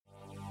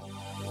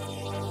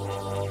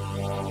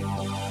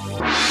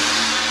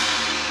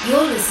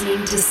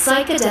listening to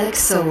Psychedelic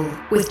Soul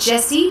with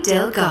Jesse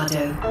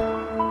Delgado.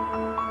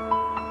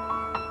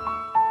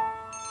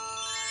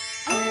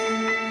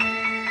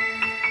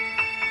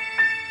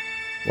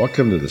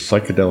 Welcome to the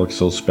Psychedelic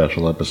Soul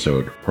special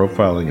episode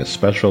profiling a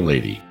special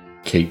lady,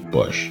 Kate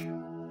Bush.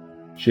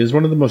 She is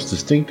one of the most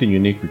distinct and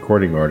unique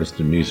recording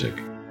artists in music,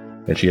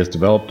 and she has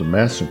developed a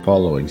massive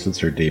following since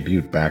her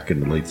debut back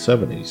in the late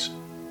 70s.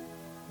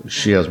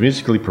 She has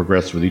musically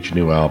progressed with each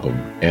new album,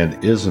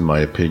 and is, in my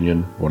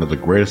opinion, one of the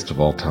greatest of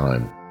all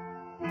time.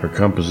 Her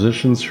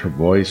compositions, her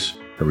voice,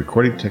 her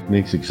recording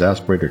techniques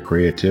exasperate her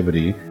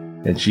creativity,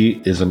 and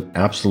she is an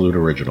absolute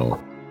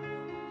original.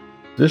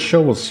 This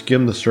show will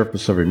skim the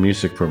surface of her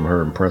music from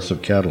her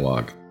impressive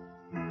catalog,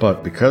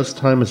 but because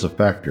time is a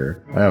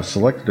factor, I have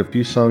selected a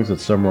few songs that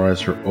summarize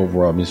her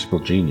overall musical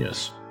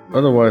genius.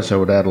 Otherwise, I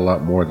would add a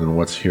lot more than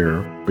what's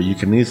here, but you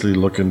can easily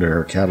look into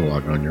her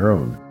catalog on your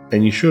own,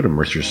 and you should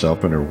immerse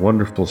yourself in her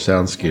wonderful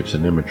soundscapes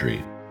and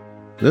imagery.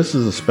 This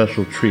is a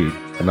special treat,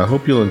 and I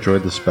hope you'll enjoy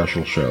the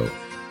special show.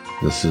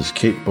 This is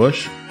Kate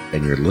Bush,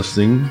 and you're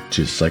listening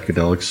to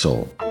Psychedelic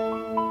Soul.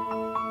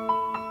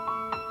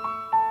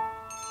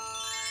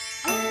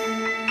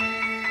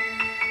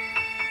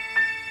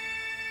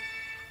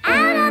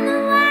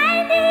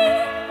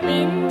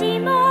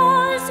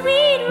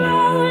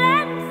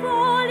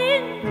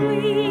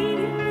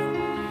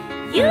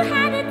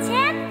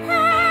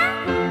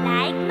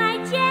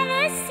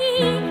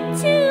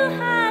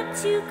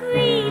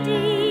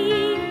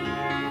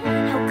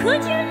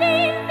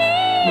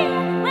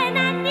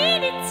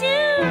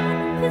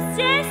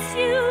 Possess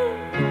you,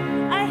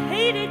 I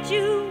hated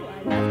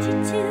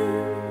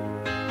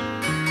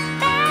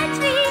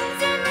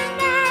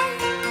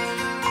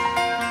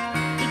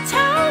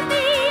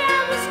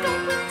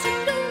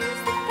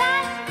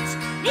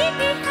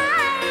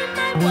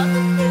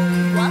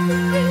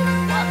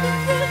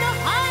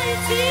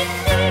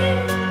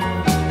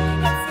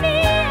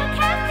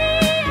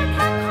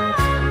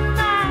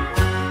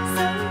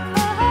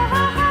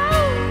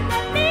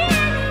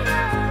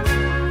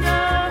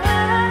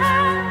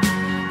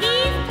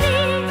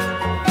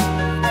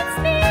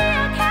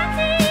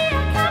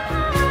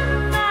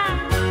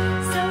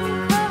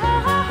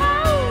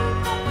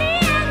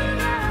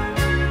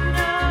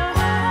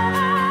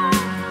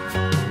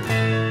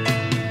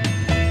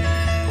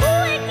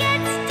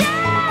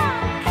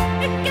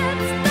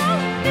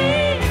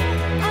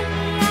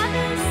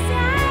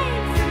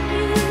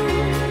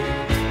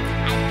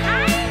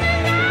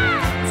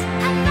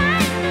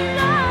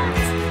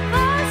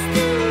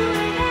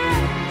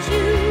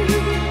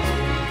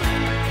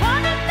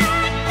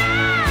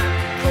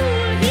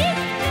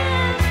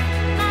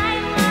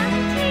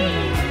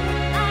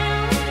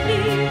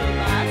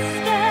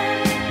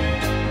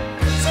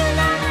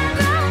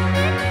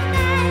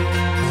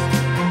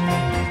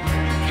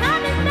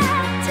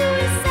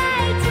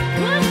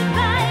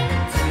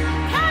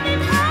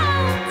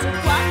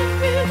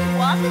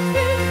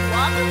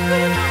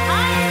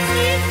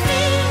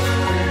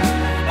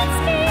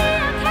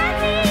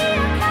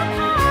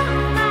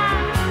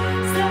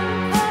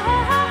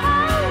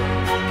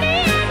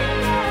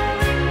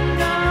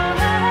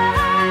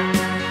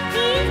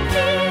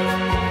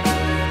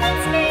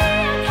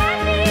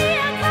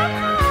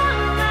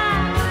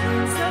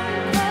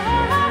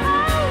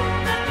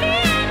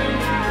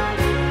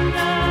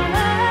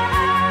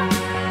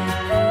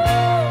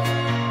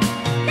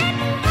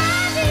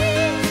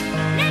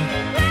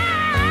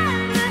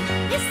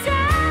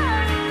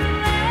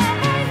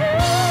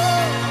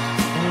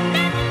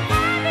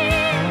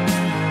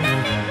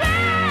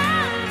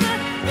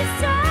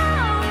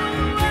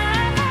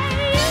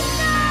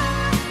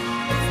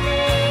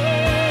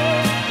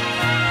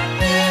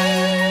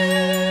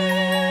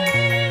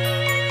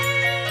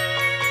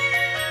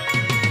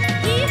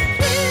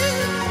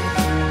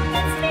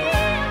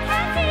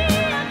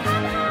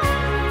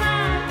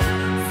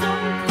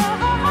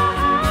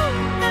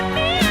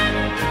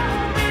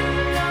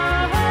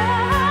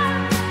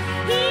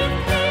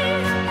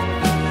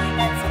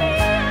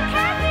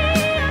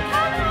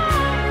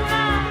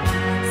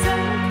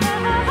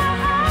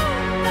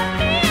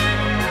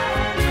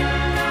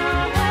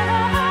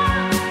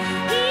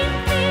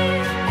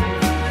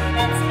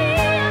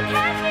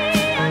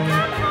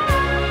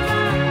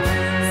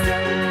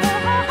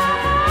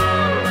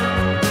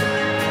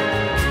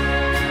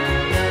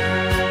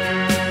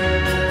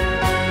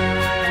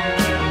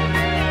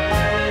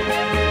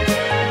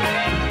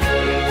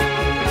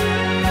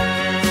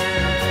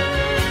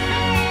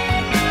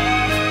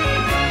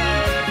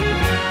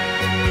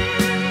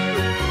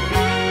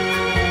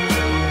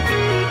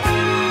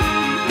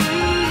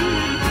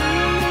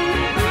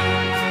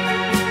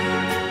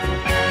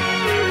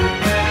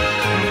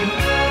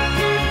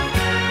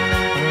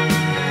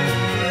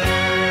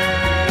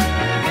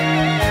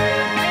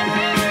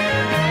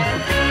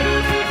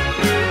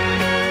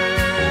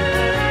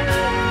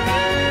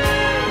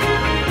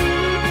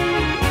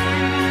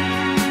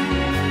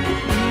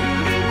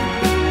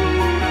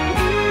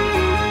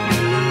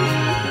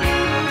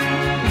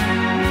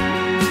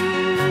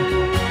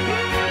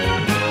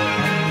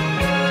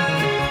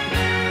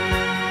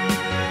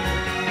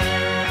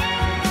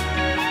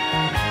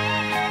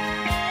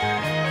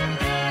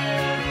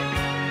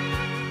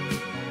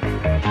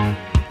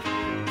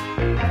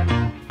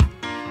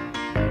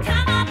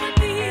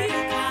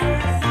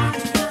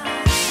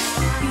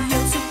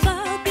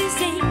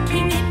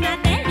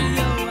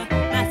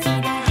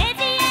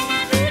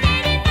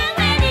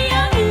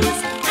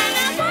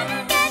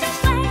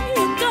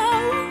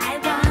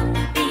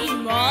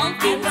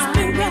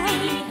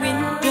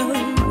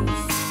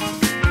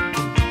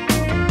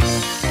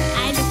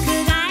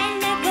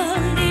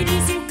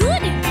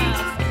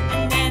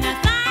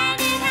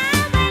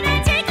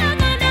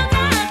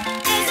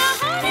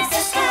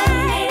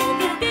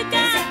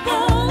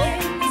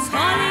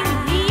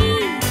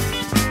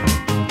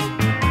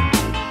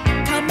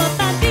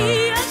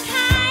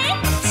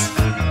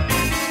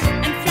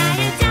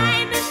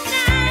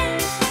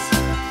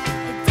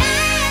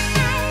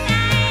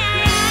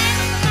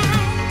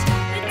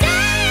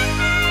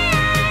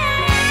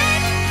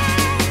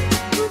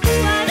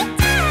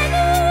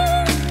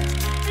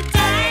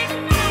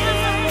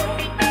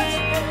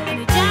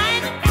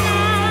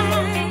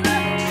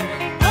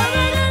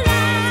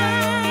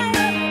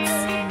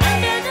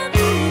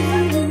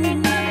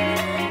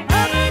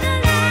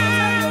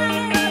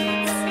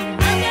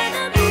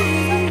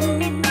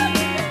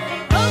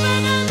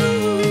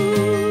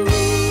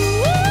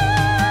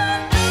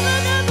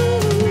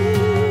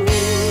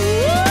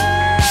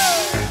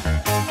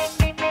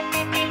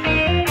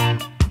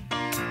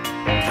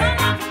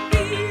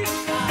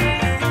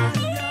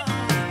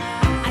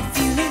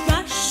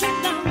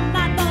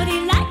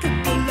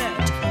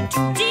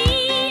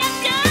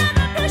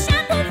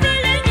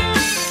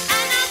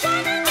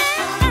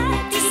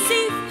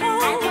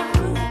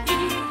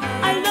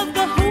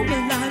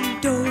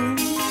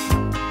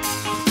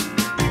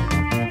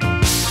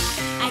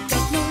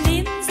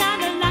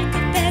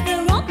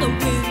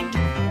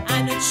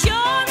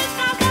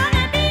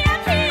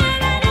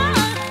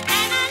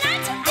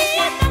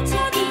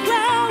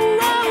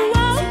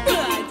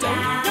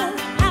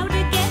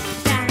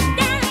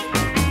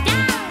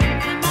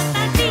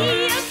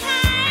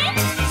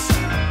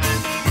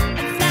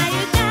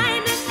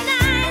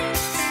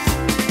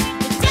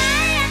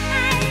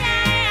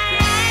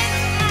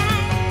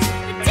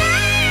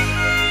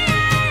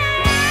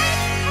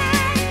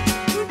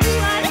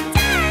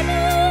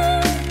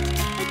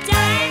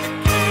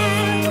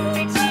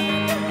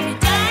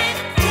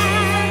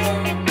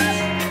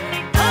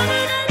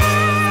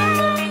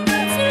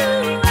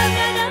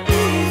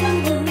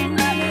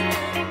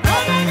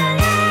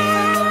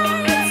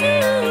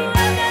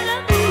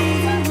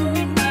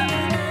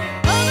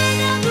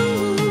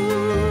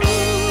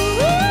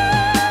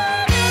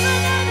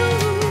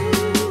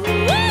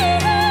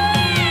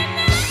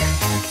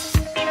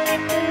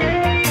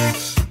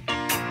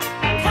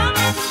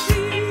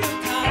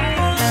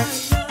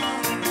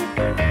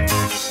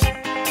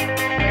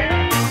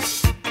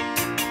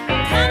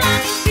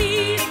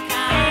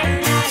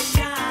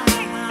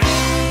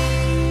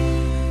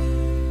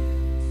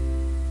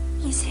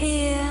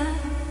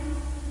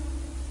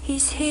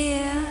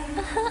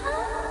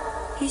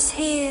He's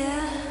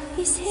here,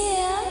 he's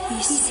here,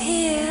 he's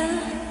here.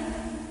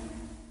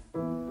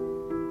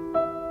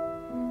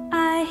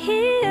 I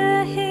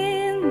hear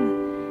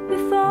him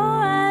before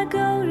I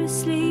go to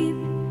sleep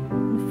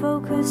and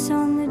focus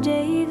on the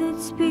day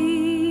that's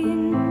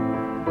been.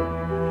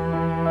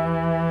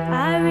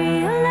 I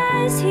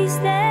realize he's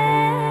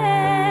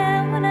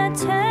there when I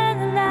turn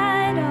the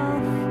light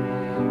off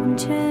and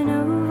turn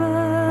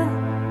over.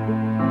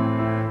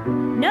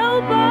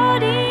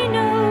 Nobody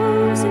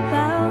knows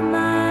about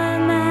my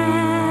man.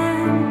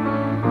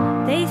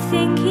 They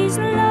think he's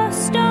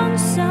lost on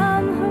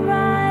some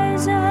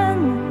horizon.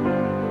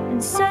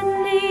 And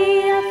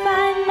suddenly I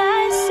find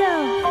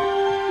myself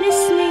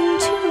listening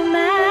to a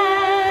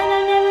man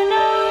I've never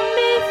known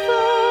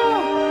before,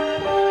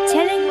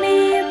 telling me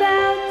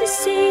about the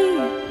sea,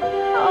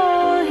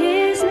 all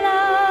his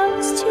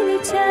loves till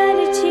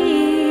eternity.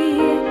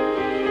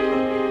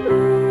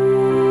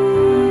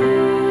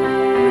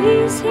 Ooh,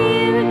 he's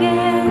here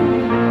again,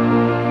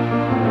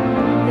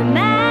 the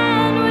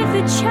man with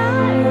a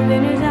child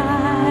in his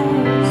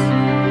eyes.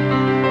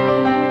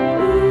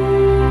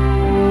 Ooh,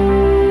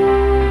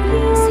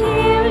 he's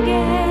here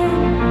again,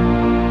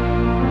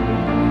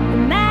 the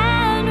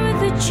man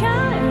with a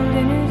child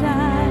in his eyes.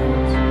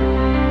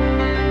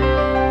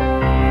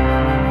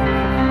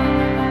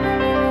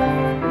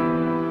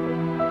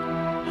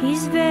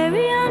 He's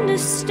very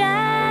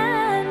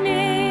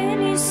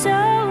understanding, he's so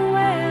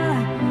aware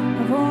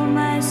of all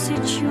my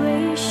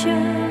situations.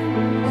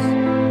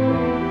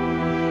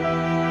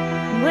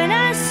 When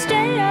I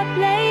stay up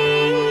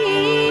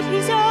late,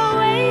 he's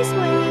always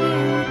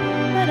waiting,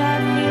 but I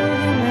feel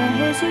him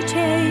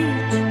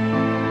hesitate.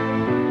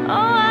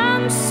 Oh,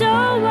 I'm so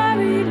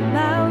worried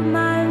about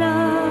my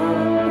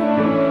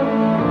love.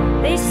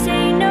 They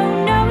say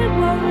no, no, it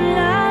won't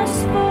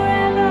last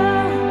forever.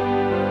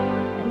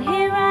 And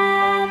here I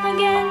am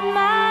again,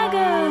 my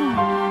girl,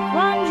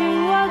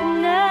 wondering what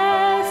on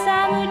earth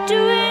I'm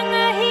doing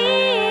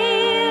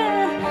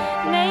here.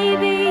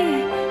 Maybe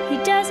he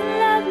doesn't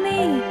love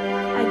me,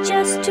 I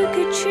just took a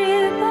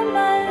trip on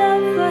my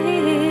love for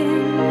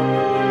him.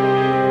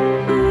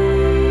 Ooh,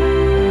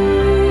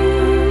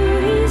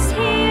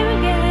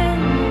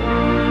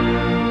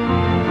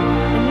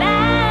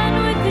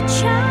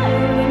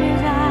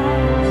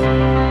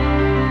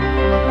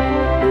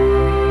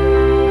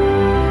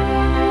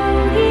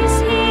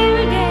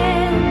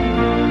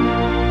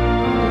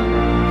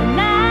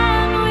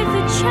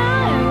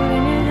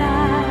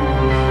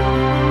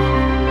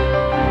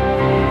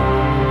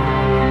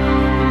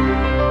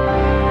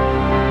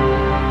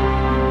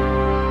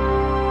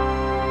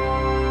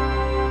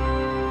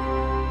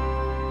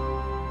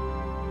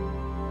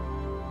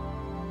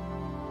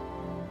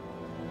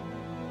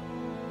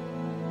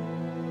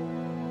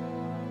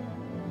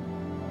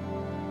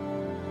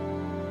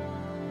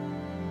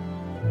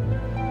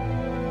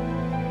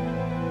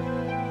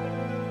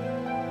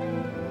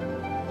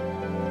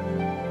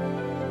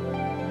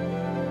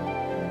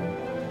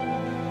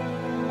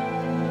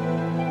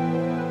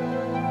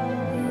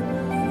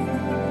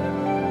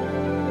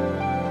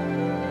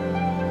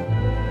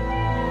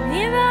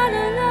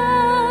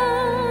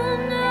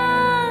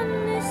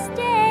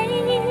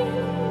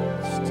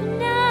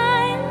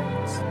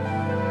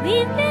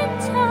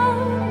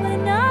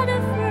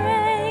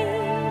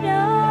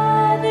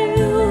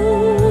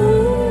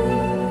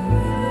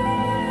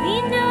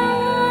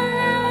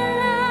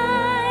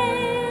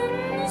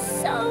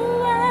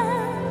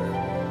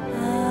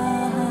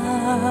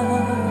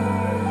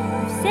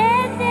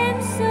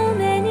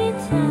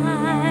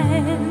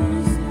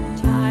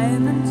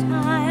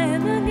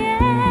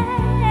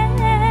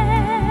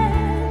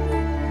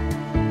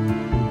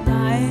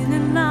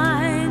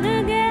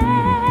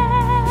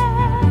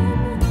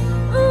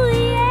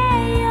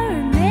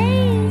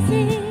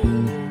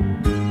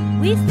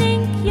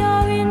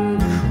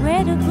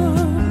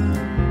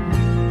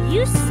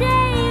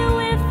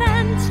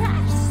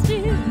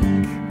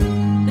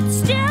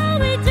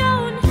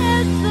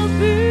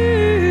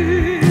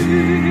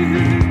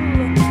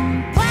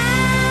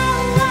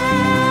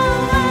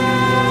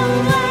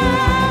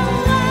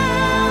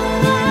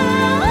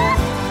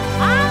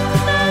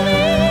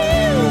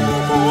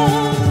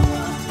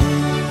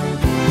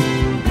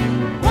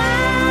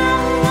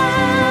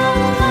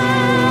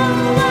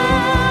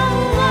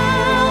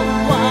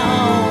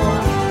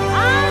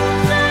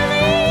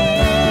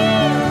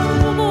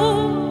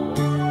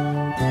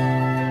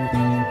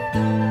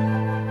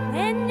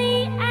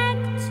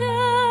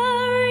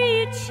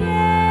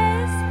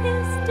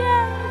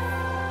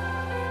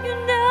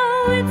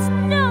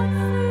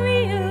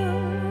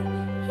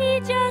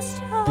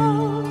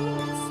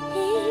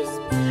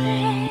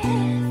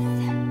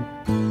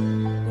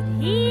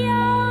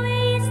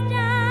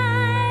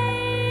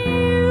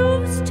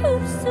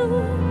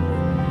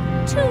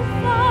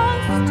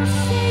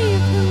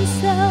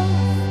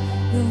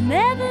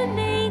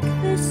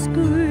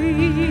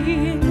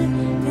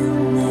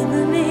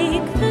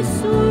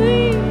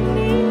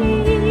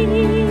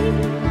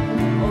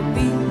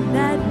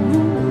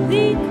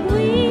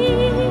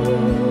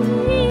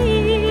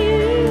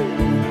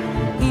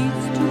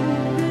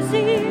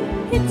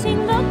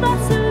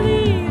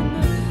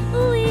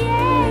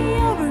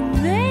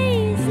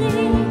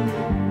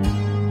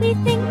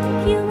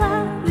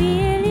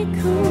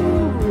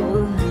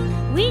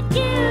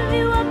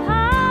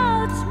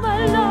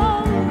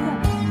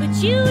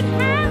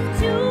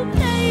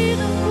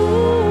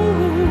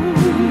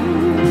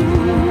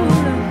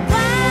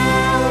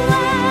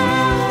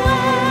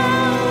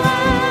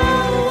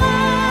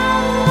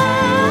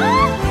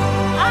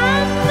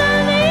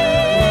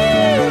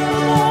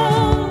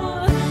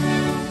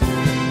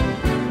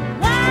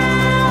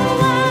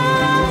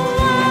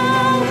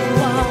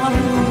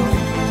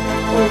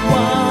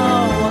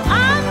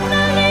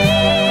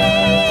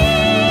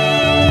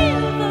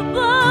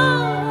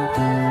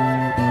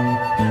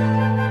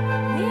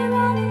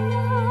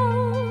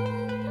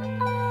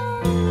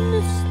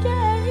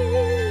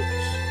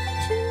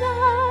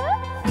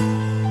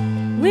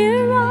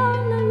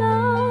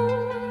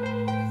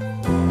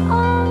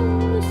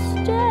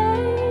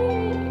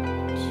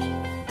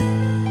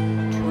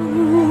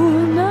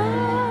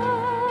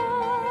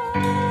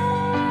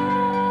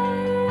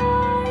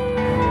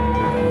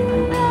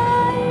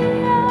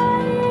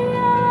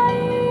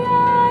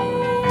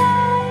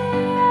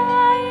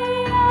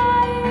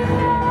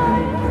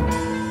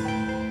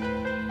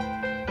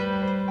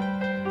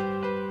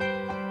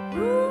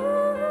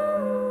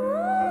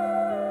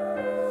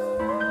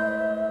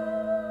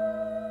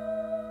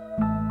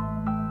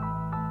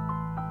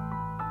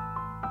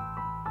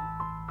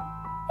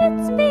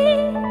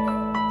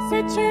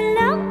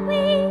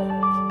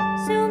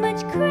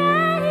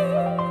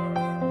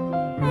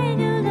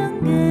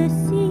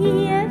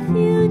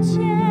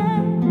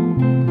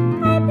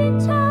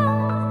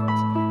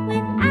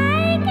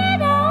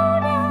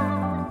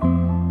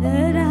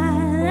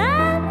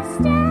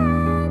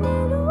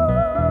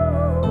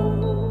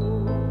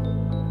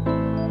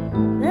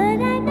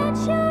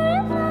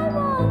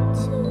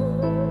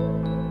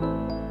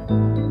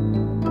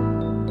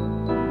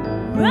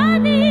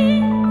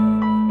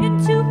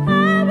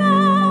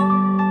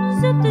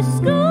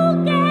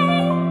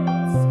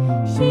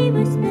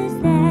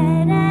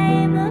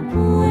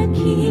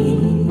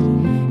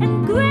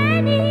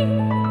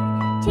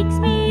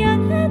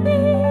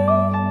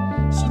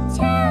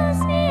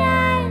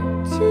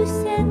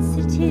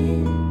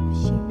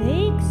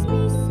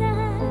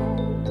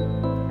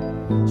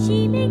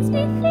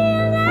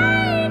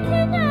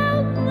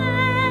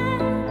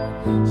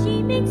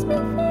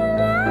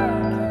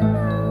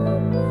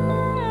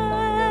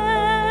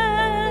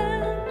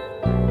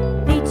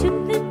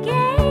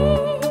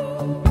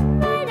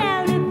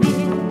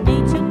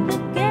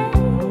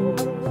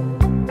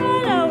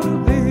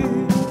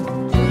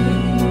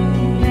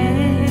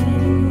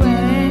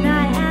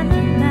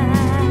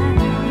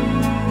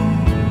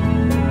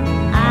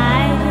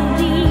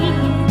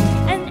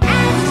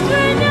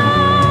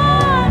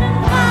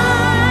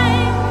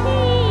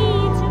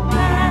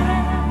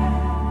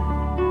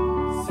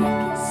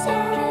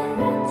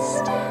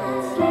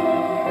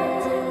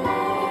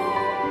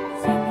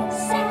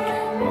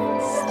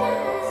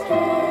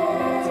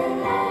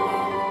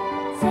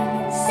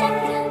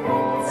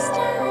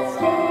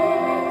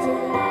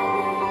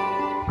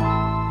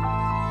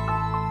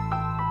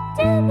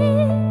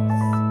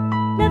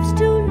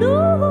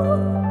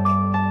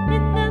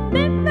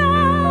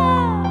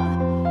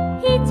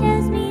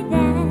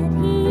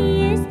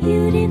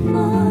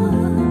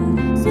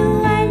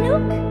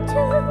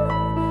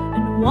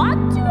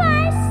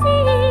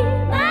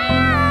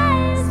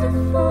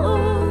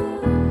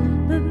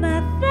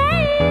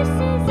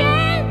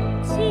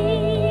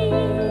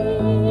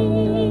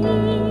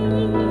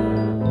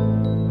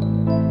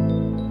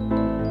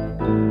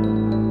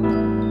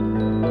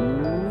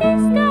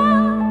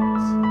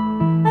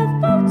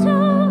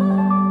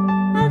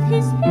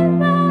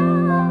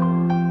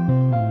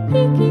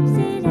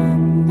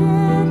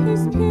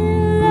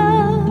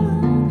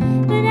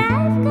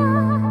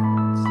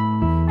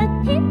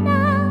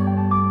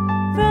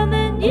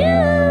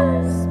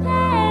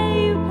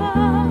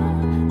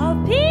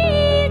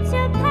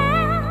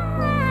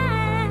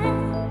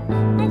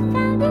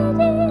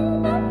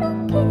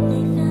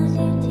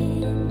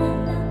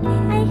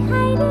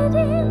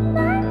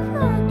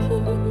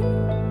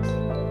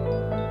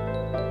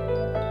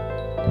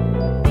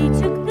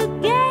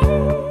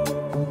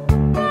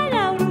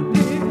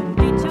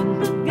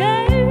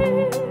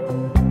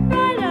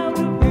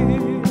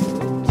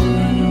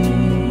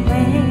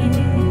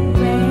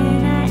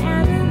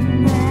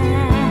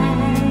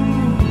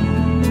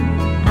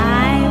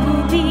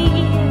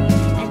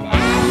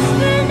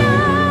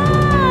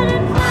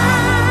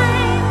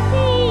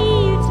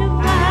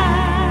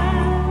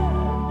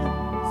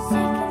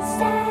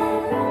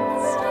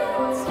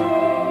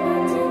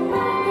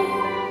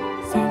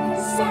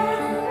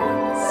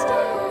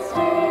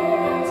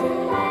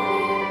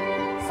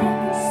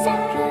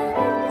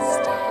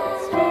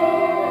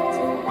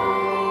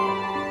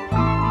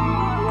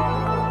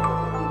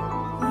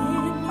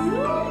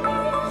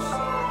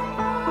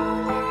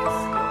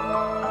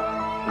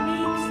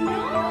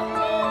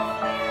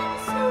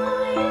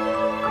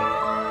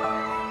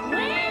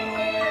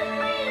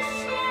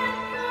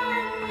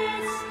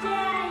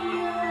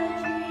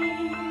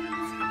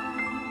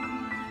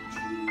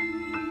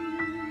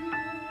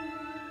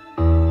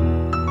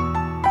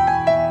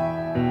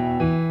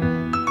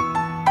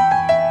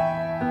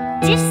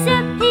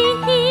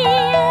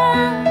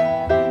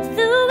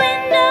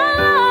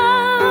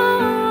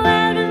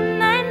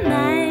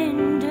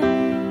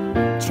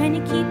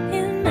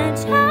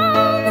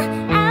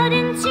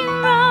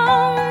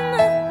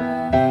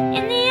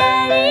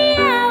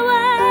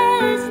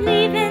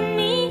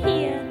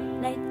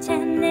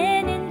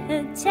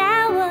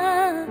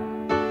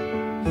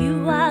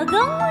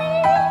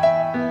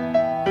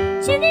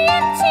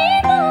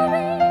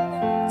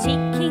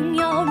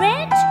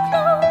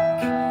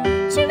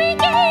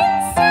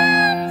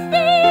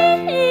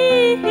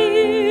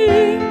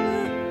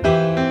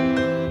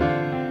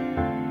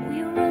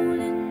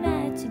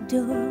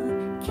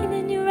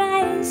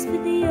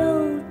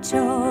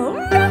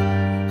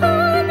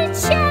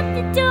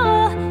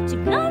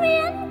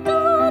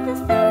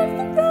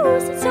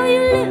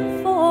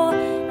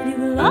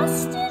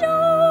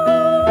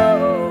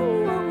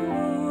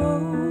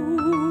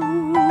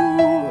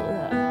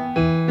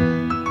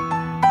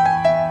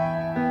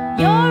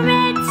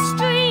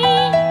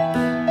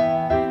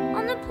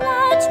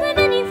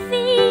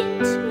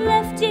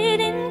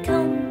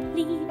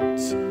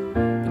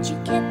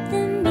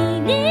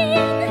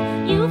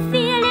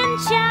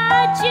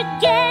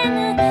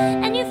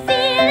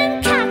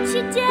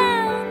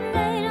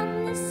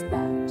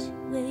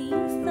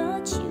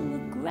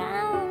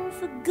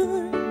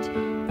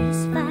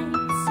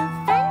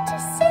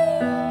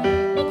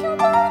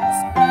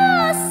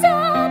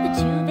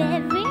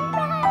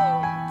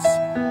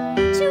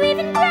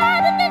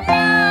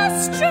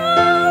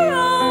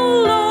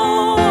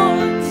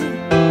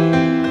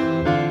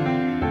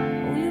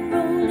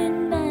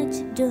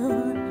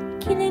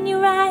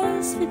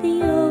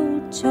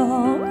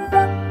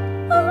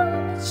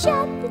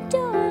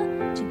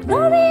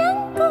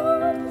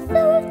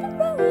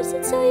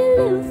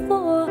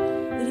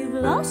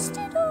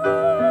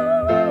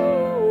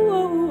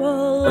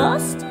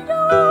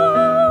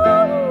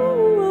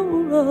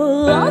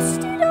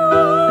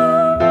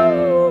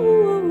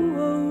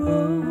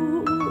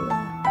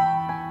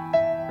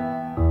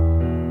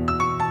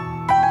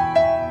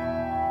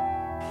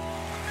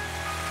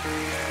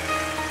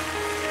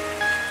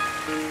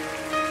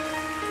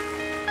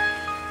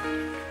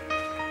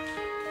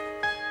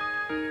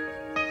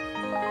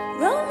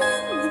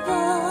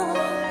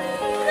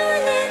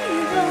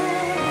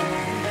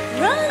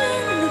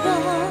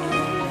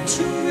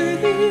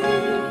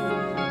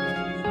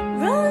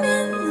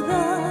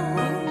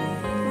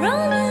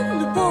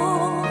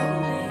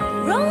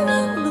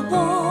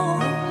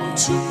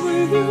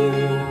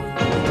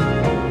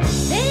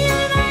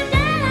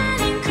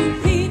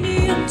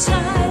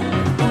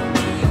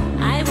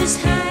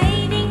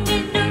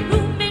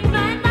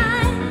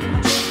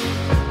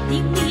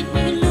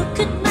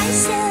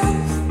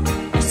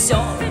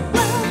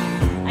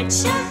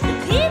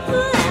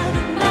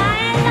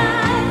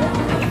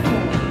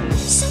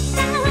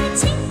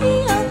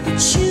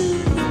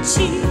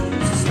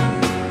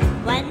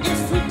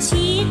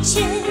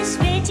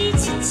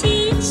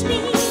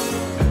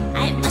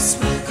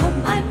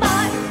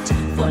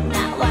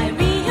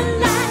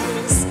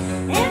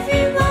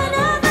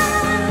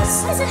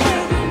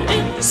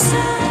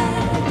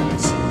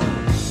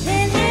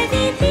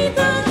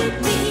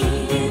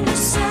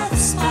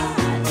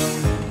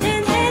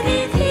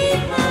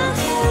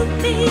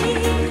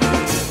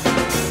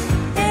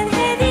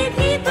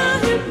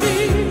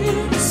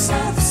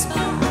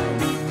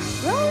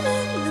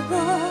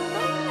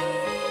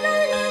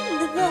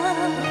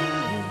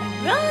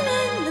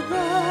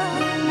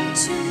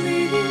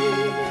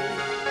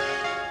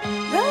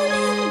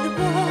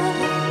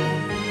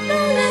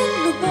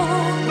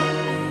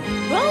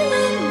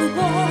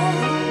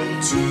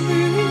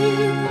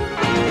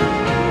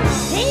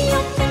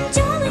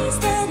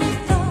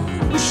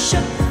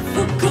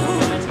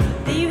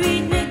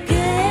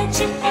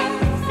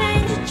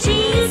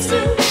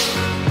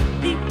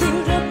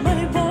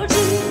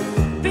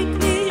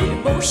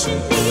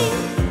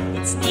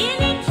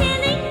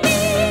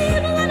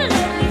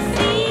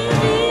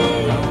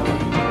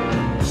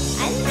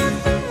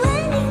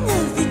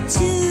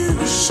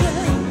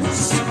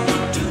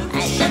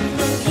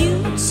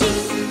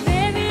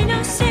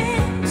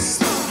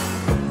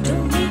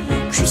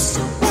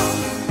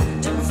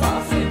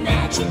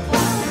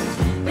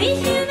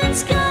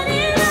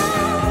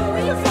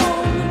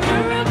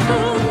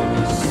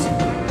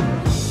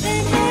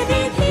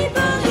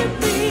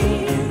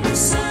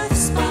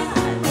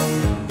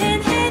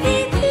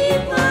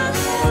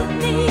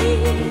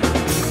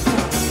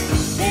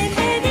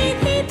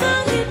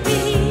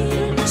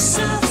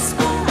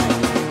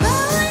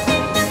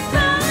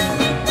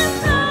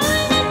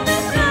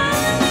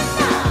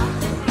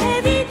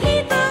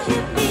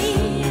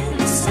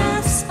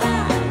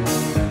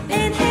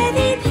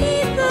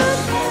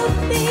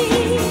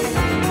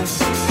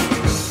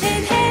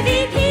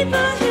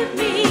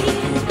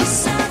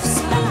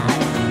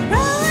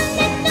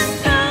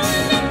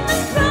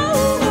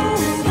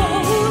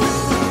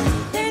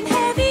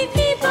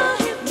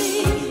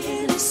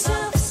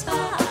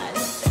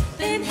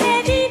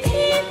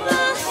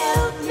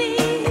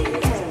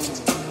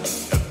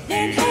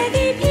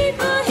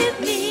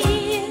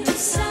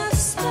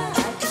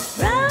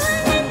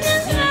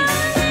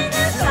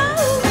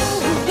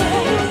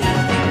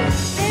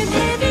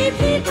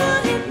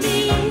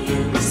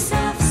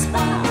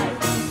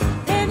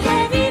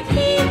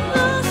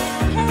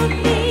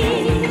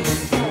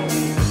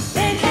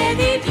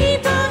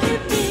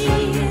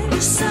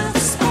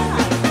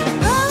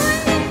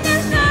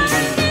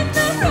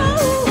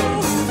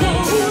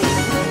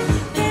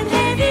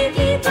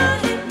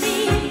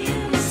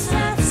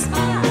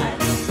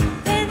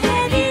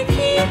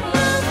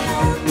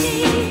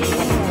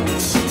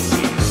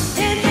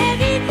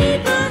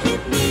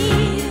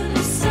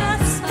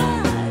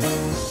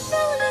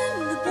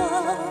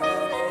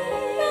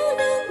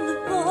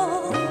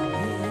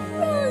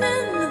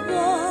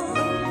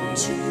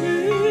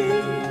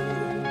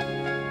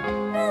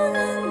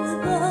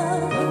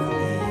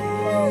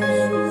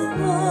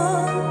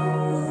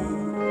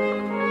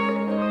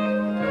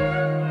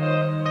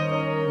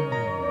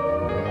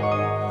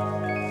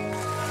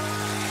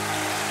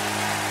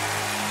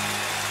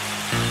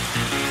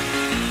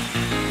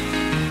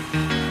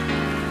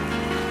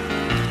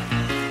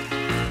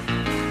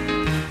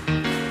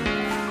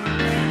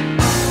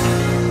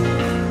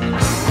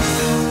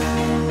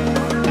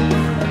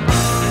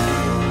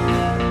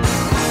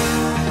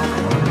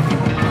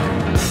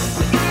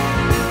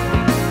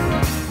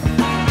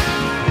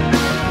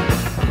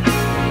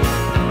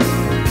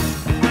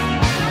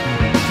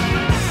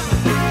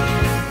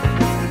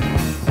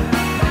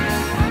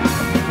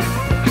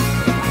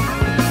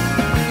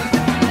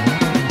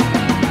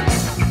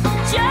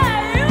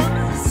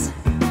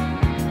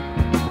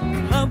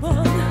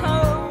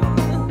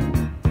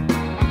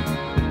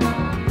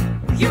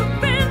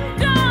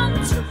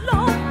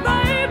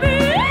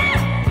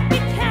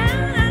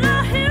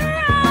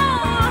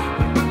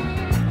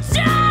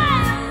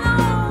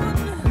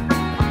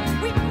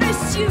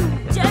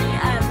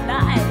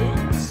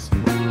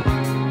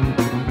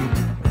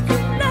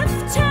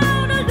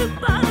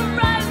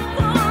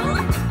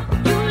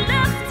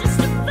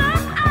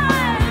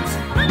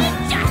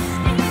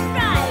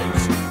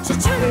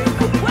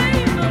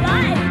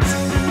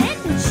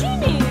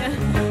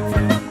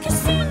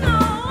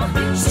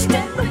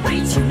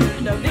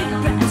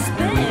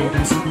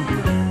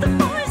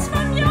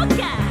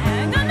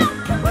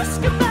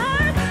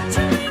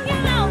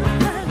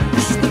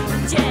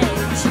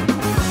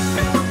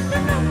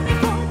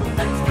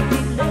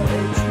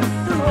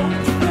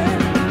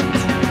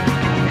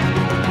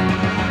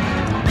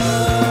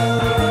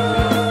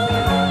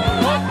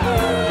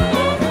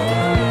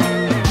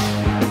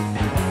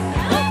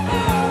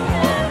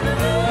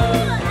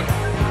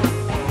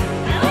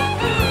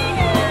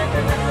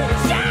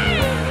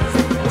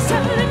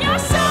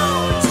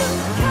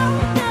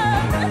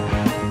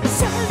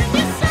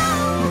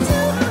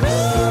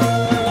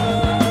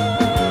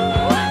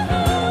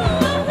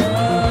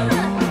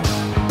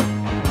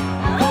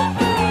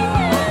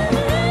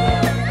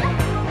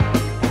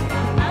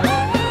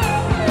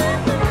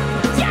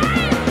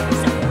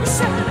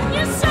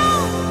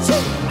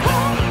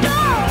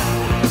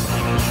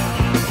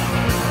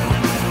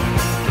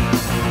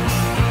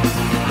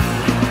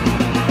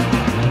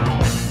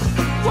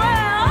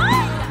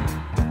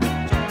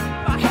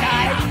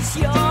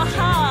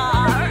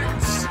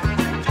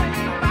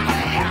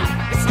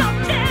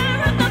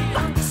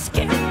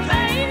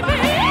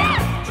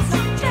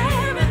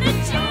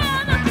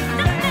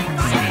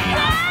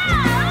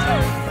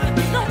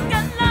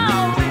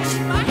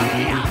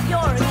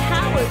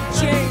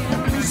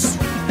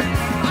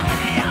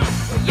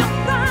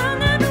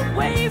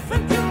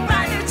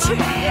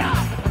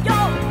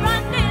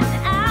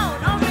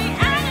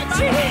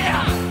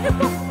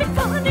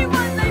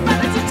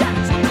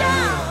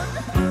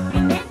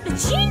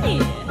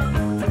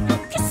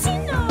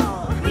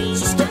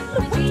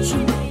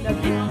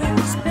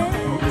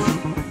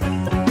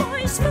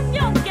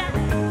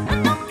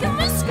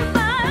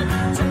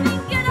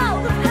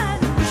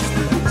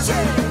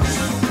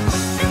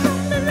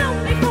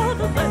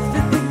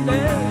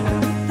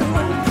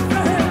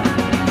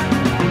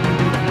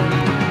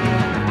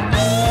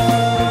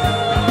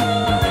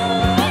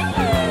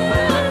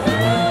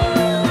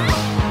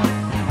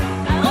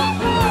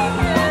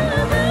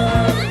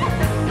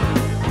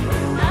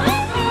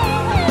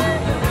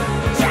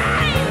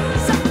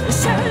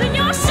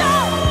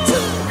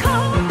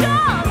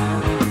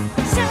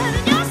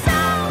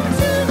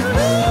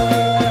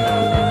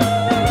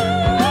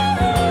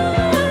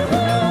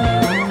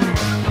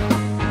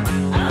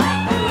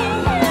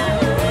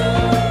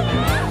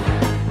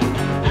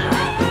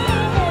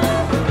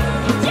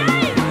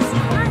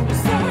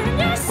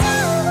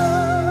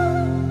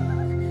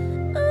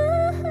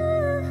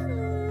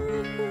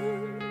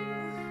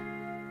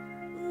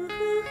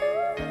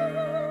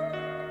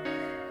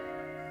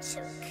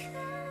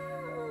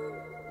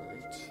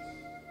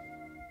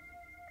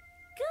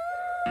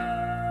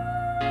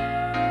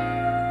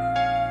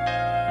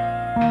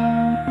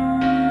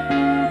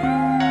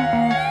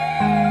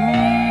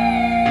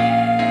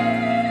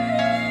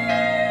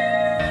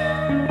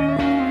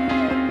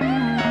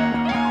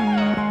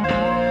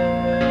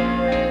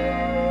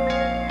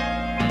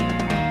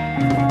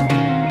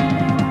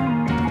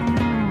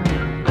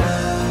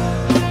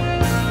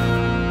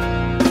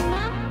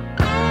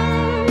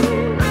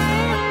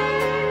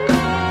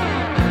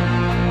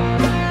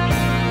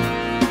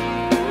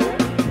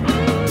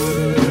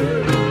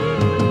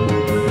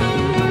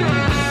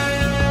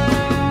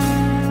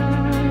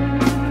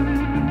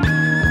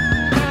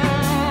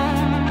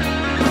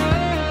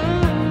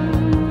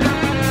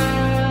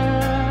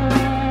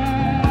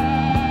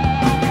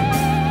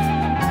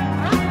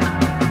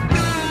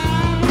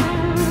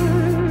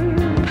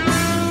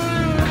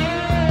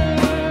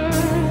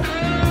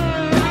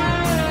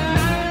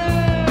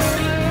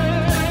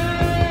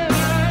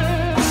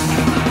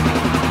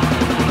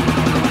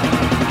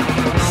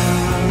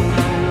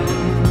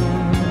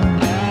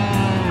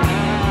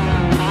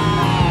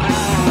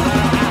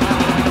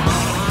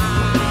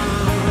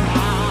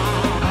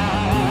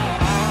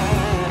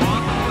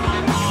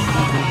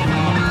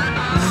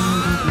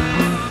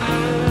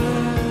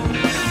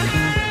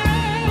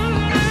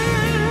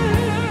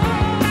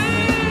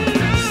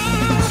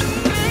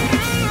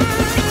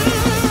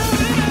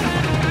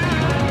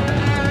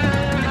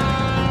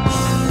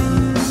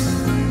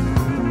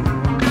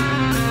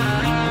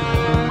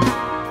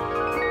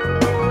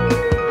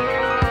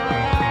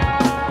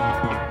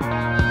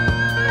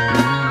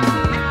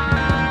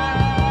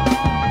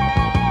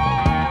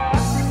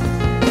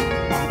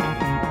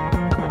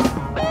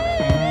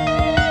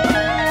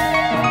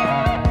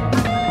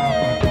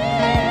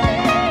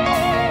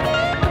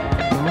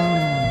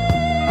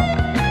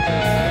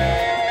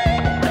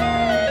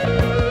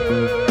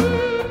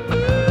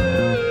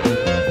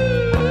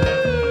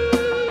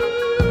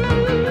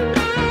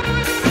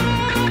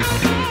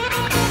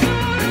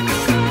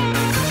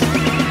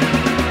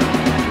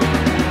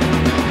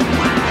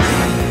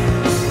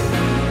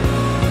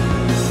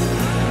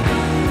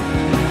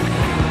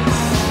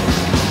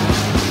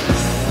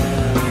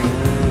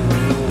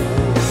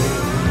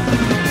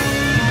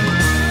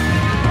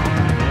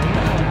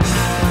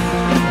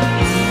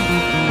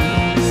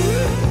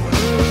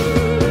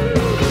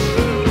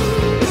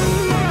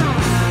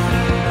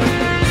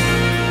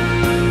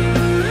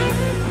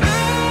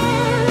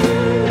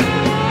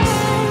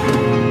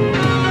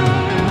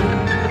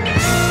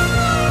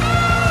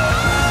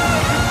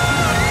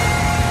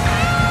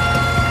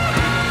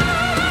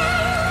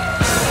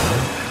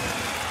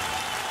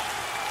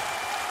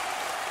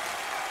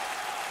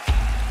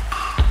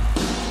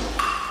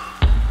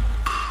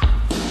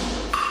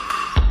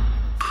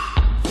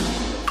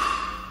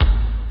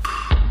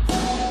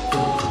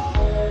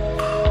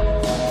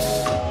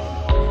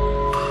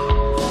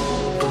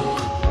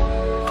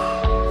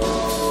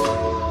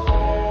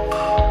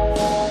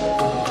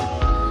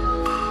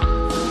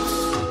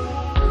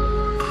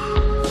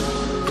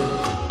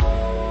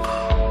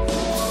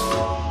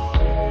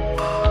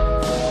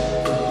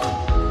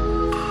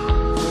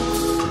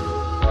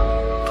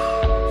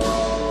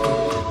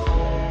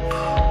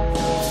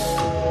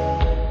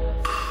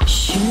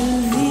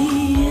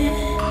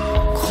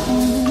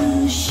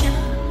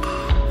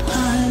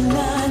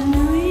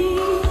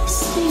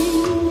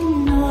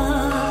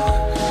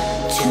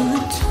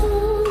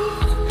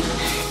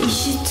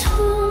 je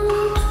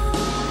tombe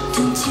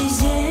dans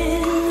tes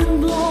ailes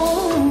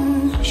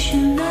blanches,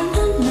 la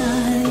la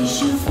la, et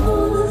je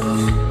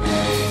vole,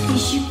 et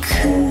je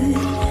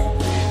coule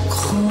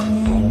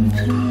comme une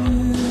plume.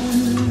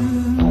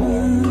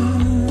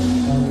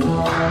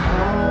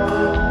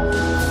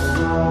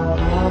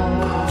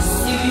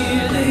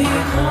 Sur les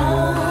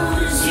grands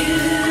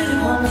yeux de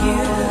mon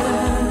Dieu,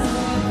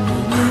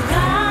 ne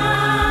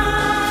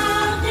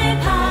gardez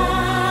pas,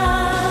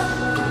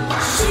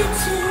 je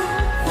te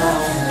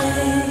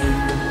parlerai,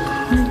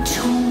 ne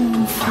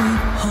t'en fais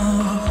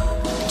pas,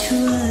 tu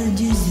as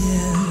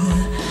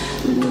désert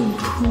le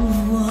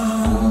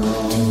pouvoir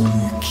de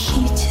me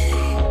quitter,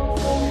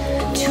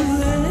 tu es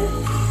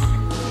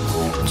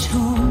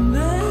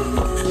tombé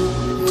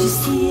du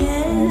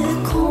ciel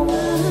comme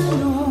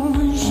un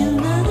ange,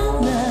 la la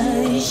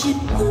la, et j'ai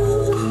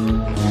peur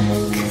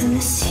que le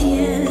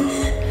ciel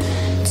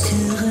te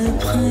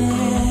reprenne.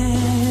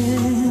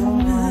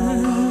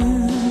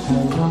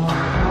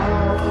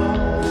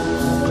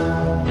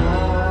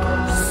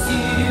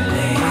 Sur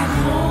les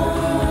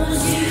grands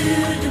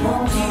yeux de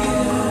mon Dieu,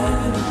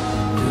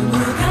 ne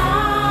me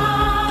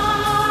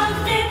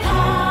gardez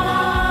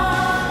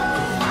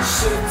pas,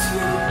 je te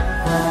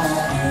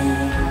parlerai,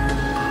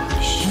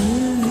 je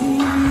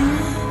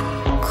viens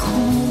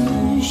comme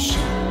un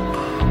chat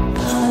à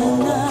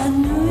la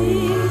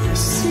nuit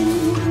si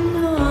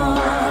noire.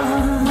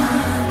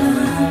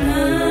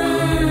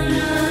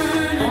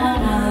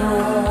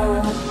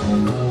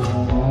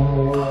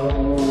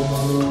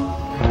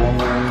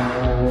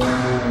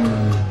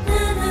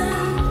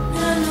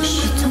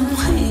 Je t'en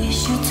prie,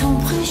 je t'en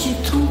prie, je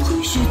t'en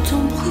prie, je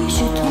t'en prie,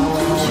 je t'en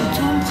prie, je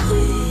t'en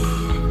prie,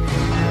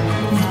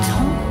 ne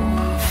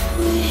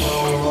t'enfuis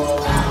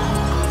pas.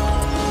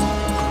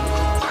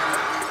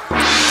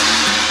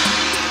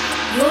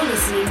 You're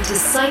listening to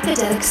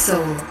Psychedelic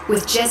Soul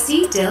with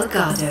Jesse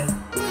Delgado.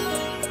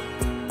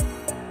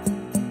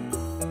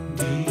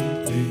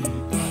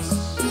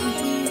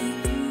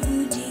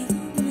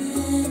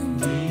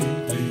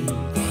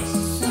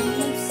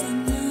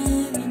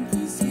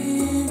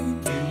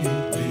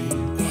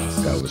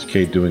 That was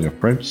Kate doing a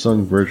French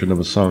sung version of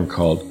a song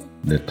called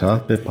Ne t'en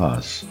fais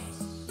pas.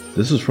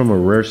 This is from a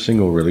rare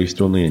single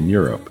released only in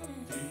Europe,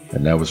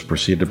 and that was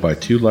preceded by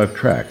 2 live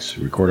tracks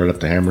recorded at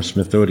the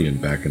Hammersmith Odeon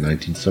back in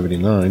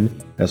 1979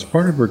 as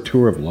part of her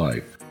tour of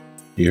life.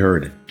 You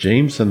heard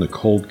James and the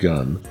Cold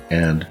Gun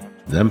and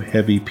Them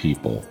Heavy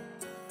People,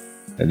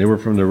 and they were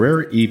from the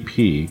rare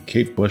EP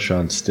Kate Bush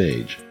on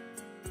Stage.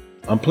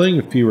 I'm playing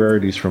a few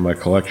rarities from my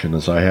collection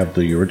as I have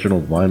the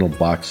original vinyl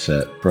box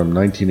set from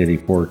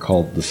 1984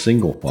 called The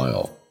Single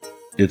File.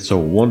 It's a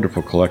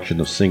wonderful collection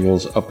of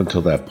singles up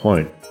until that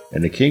point,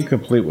 and it came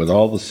complete with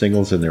all the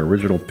singles in their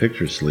original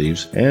picture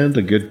sleeves and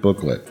a good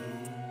booklet.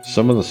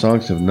 Some of the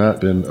songs have not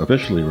been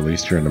officially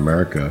released here in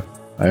America.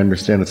 I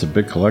understand it's a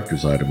big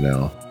collector's item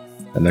now,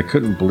 and I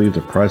couldn't believe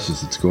the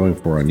prices it's going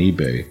for on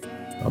eBay.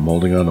 I'm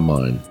holding on to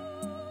mine.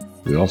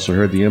 We also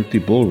heard The Empty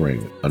Bull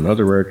Ring,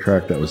 another rare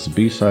track that was the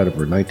B-side of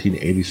her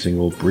 1980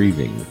 single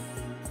Breathing.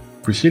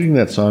 Preceding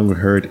that song we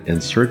heard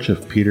In Search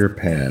of Peter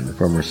Pan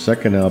from her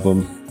second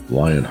album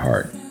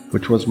Lionheart,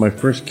 which was my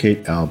first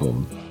Kate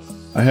album.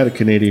 I had a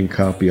Canadian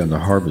copy on the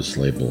Harvest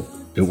label.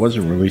 It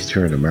wasn't released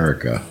here in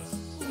America.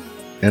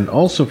 And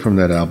also from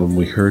that album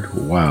we heard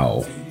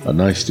Wow, a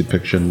nice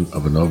depiction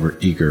of an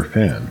over-eager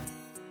fan.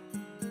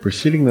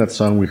 Preceding that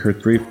song we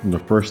heard 3 from the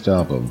first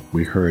album.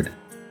 We heard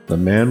The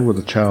Man with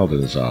a Child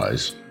in His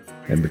Eyes,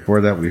 and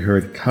before that we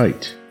heard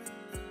Kite.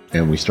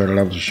 And we started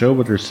out the show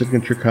with her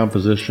signature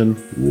composition,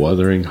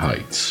 Wuthering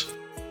Heights.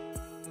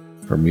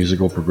 Her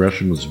musical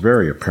progression was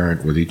very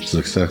apparent with each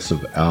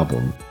successive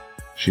album.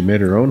 She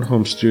made her own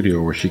home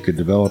studio where she could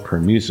develop her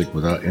music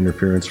without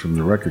interference from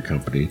the record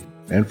company,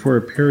 and for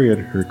a period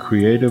her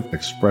creative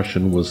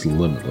expression was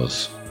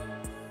limitless.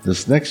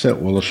 This next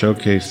set will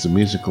showcase the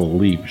musical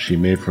leap she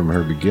made from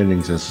her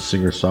beginnings as a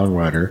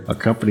singer-songwriter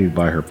accompanied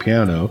by her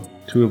piano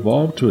to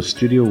evolve to a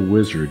studio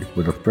wizard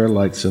with a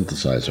Fairlight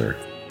synthesizer.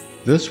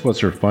 This was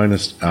her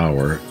finest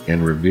hour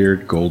and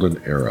revered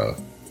golden era.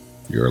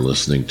 You're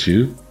listening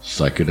to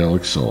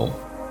Psychedelic Soul.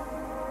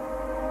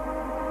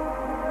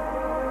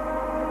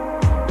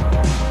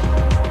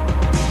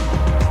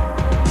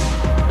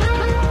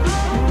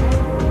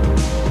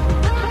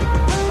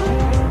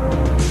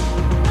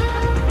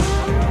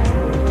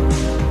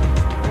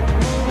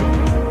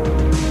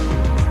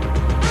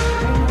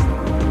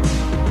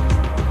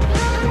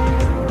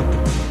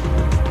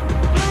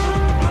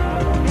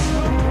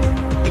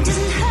 It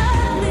doesn't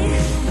hurt me,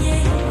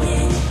 yeah,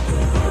 yeah.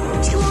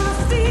 Do you wanna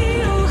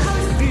feel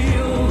how it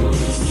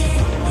feels?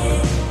 Yeah,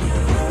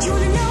 yeah.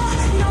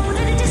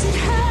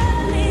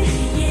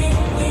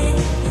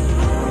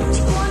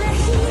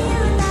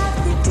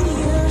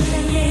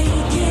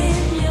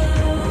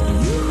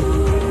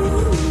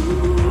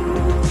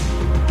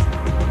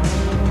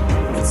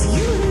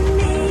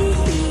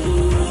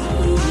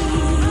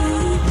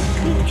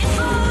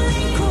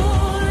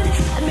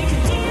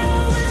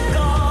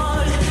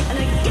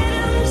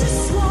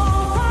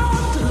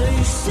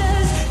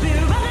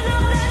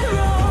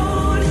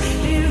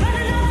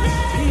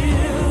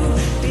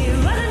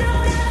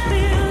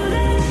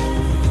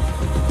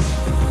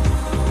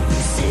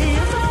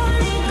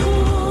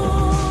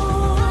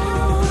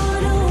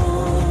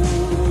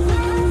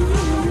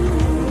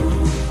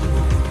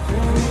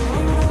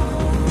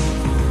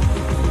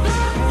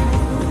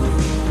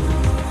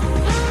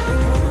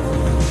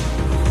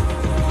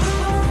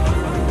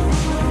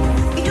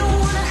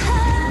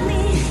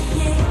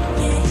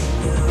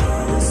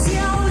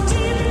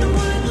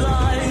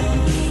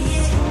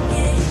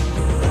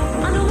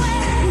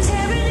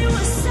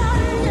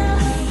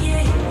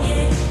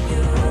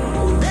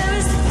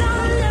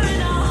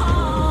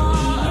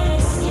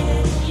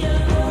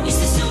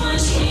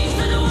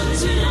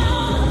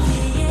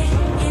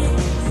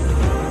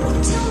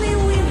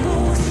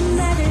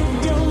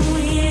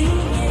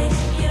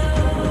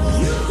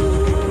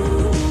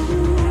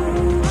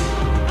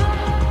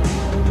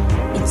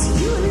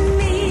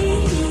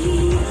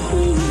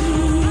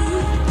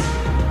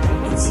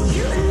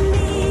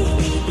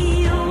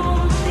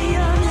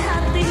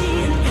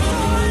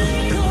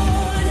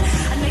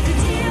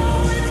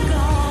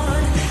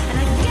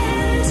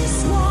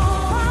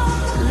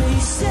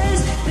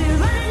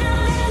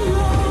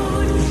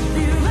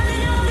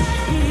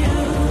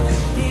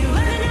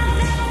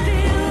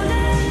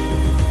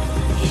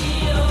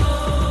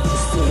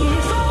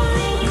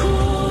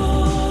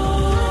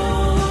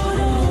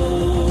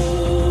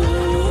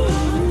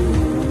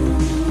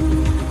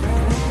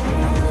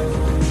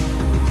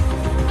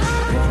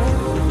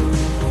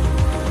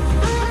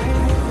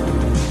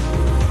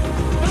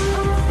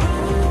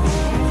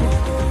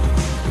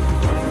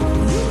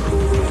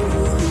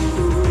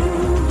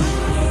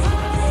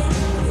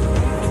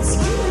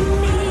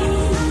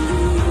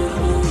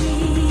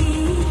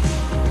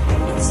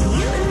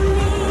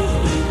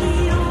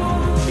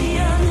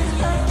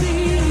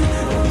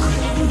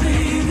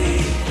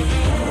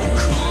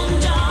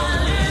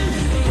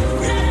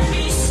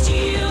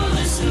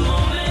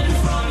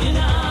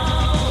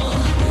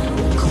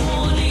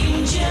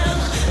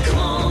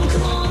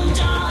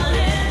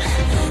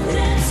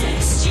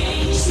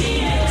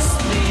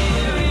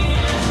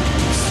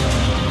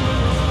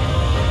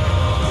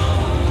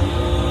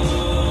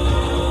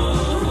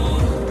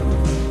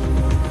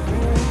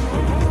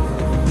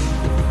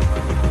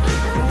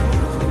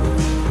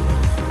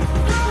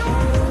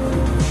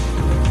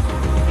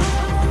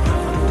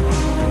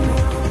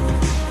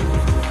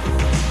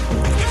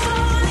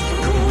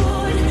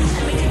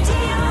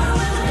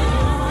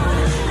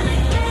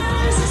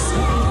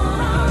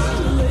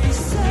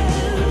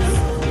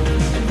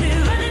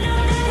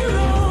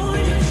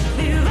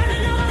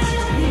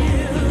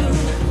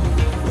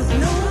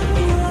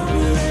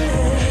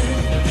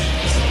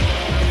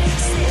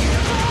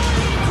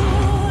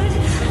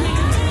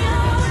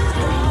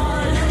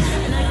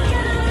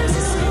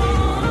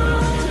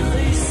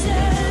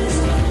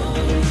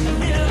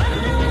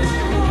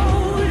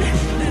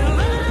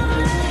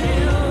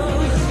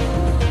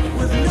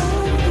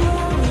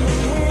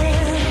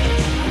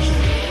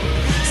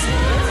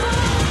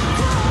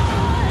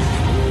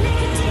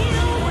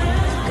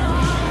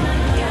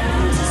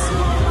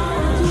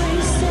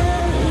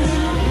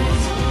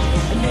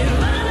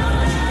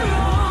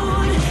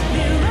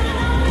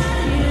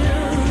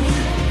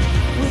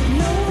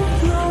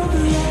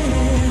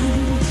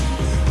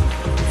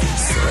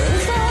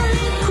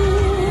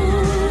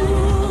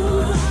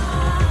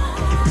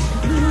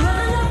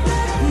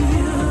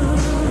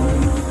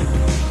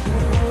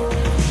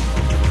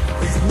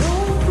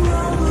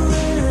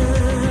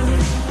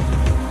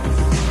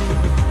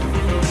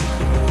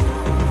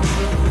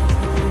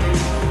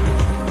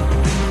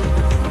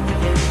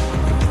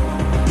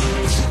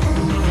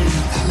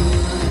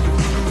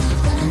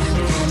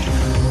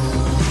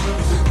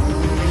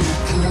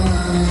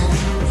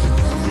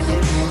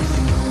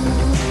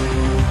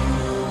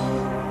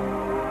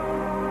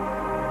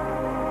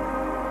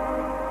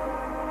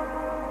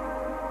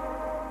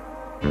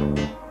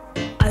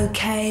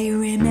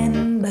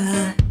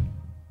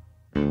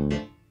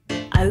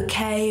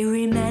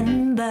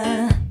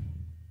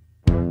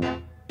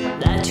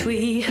 that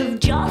we have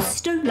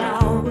just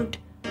allowed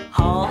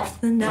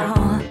half an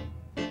hour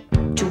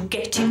to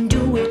get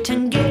into it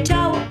and get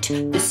out.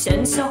 The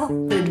sense of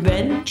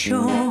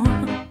adventure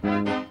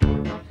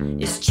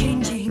is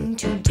changing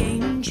to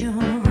danger.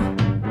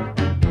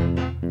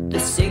 The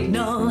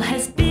signal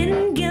has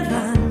been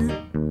given.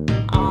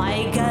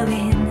 I go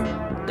in,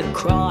 the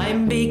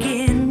crime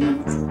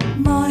begins.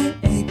 My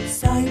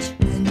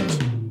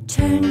excitement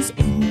turns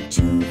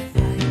into fright.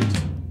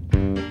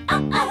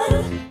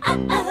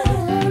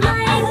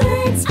 My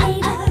words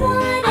made of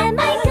what am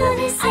I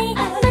gonna say?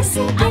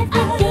 Mustn't give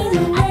the thing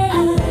away.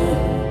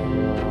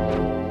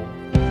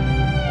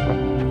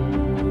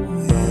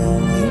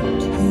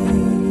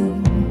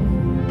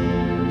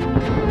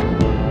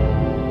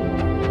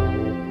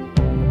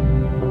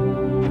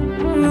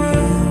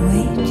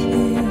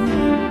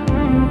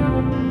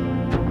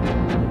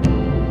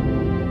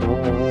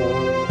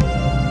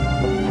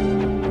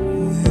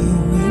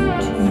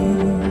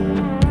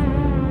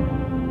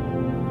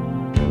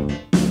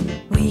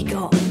 We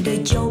got the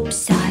job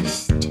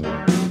sized.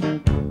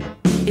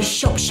 The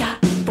shop shut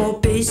for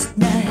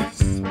business.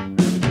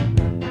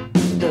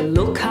 The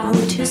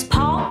lookout has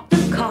parked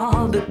the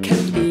car but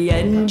kept the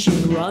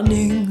engine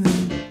running.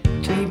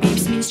 3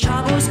 beeps means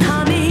trouble's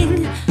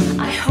coming.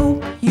 I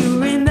hope you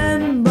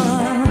remember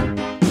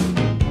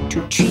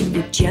to treat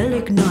the gel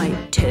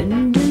ignite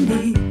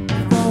tenderly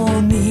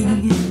for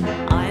me.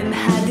 I'm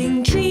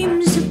having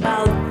dreams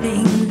about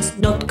things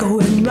not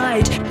going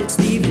right. Let's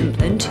leave him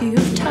plenty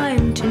of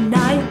time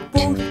tonight.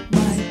 Both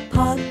my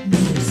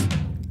partners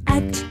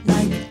act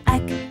like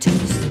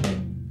actors.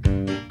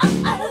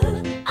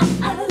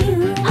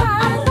 You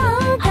are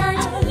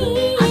Bogart, he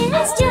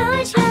is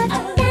George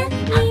Love, that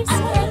leaves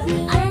Peggy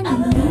and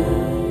me.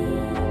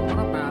 What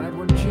about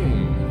Edward G?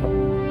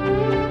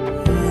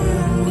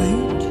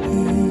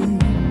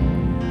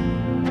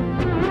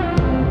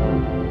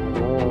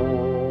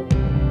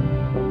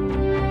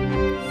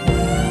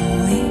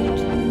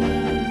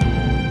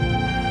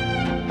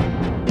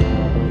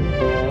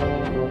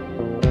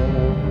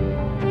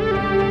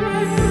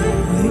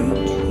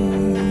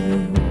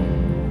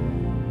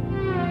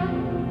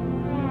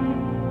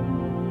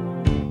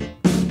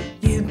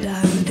 You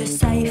blow the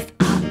safe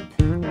up,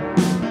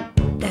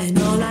 then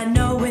all I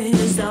know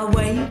is I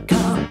wake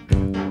up.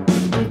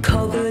 I'm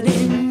covered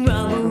in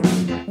rubble.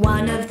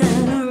 One of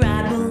the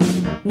rabble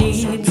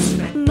needs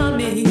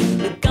mummy.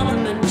 The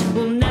government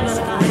will never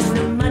find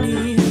the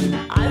money.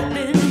 I've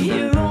been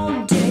here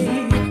all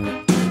day,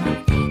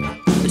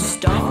 a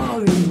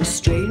star in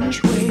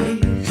strange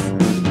ways.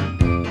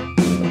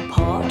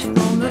 Apart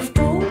from a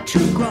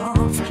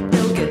photograph,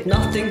 they'll get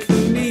nothing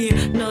from me,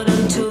 not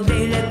until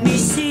they let me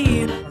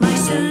see my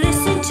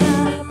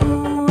solicitor.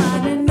 Oh, I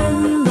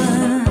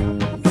remember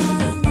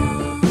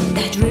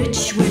that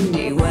rich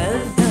windy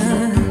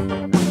weather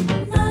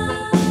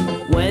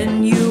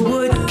when you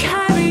would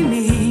carry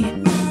me,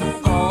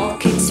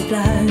 pockets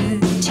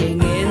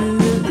floating in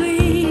the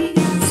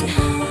breeze.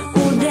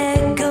 Oh,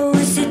 there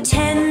goes a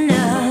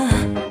tenner.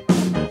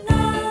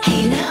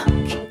 Hey,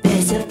 look,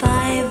 there's a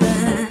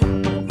fiver.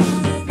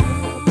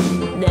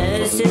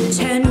 There's a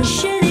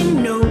 10-shilling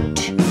note.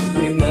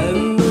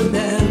 Remember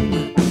them?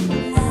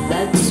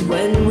 That's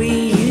when we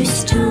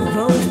used to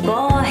vote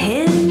for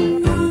him.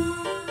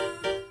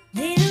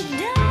 They look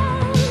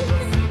down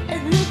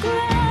at the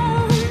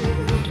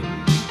ground,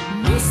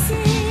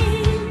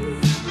 missing,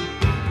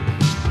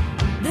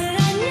 but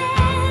I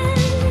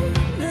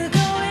never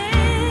go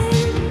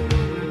in.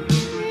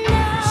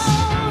 Now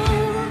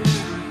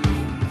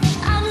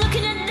I'm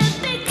looking at the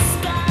big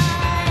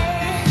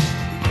sky.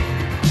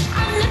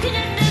 I'm looking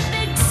at the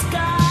big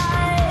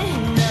sky.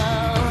 No,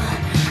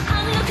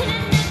 I'm looking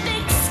at the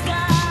big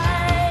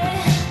sky.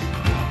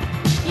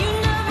 You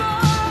never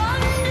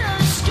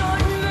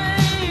understood me.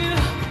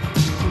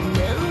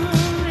 Never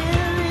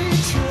really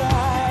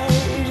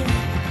tried.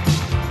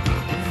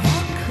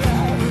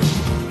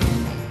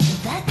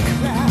 That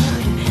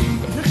cloud,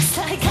 it looks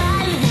like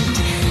Ireland.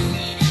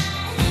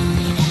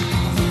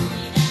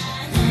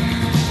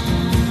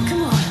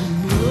 Come on,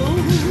 blow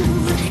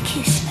the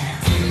kiss now.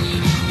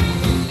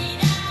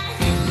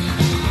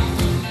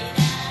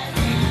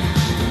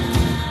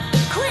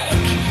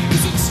 Quick,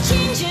 'cause it's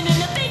changing in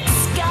the big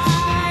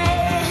sky.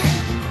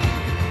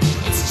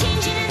 It's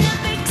changing in the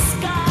big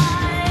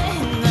sky.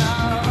 No,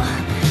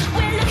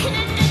 we're looking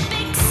at the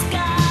big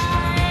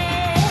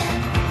sky.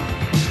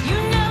 You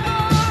never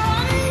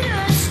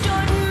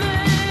understood me.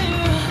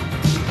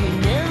 You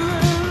never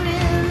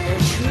really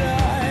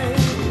tried.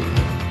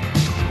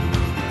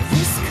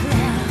 This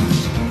cloud,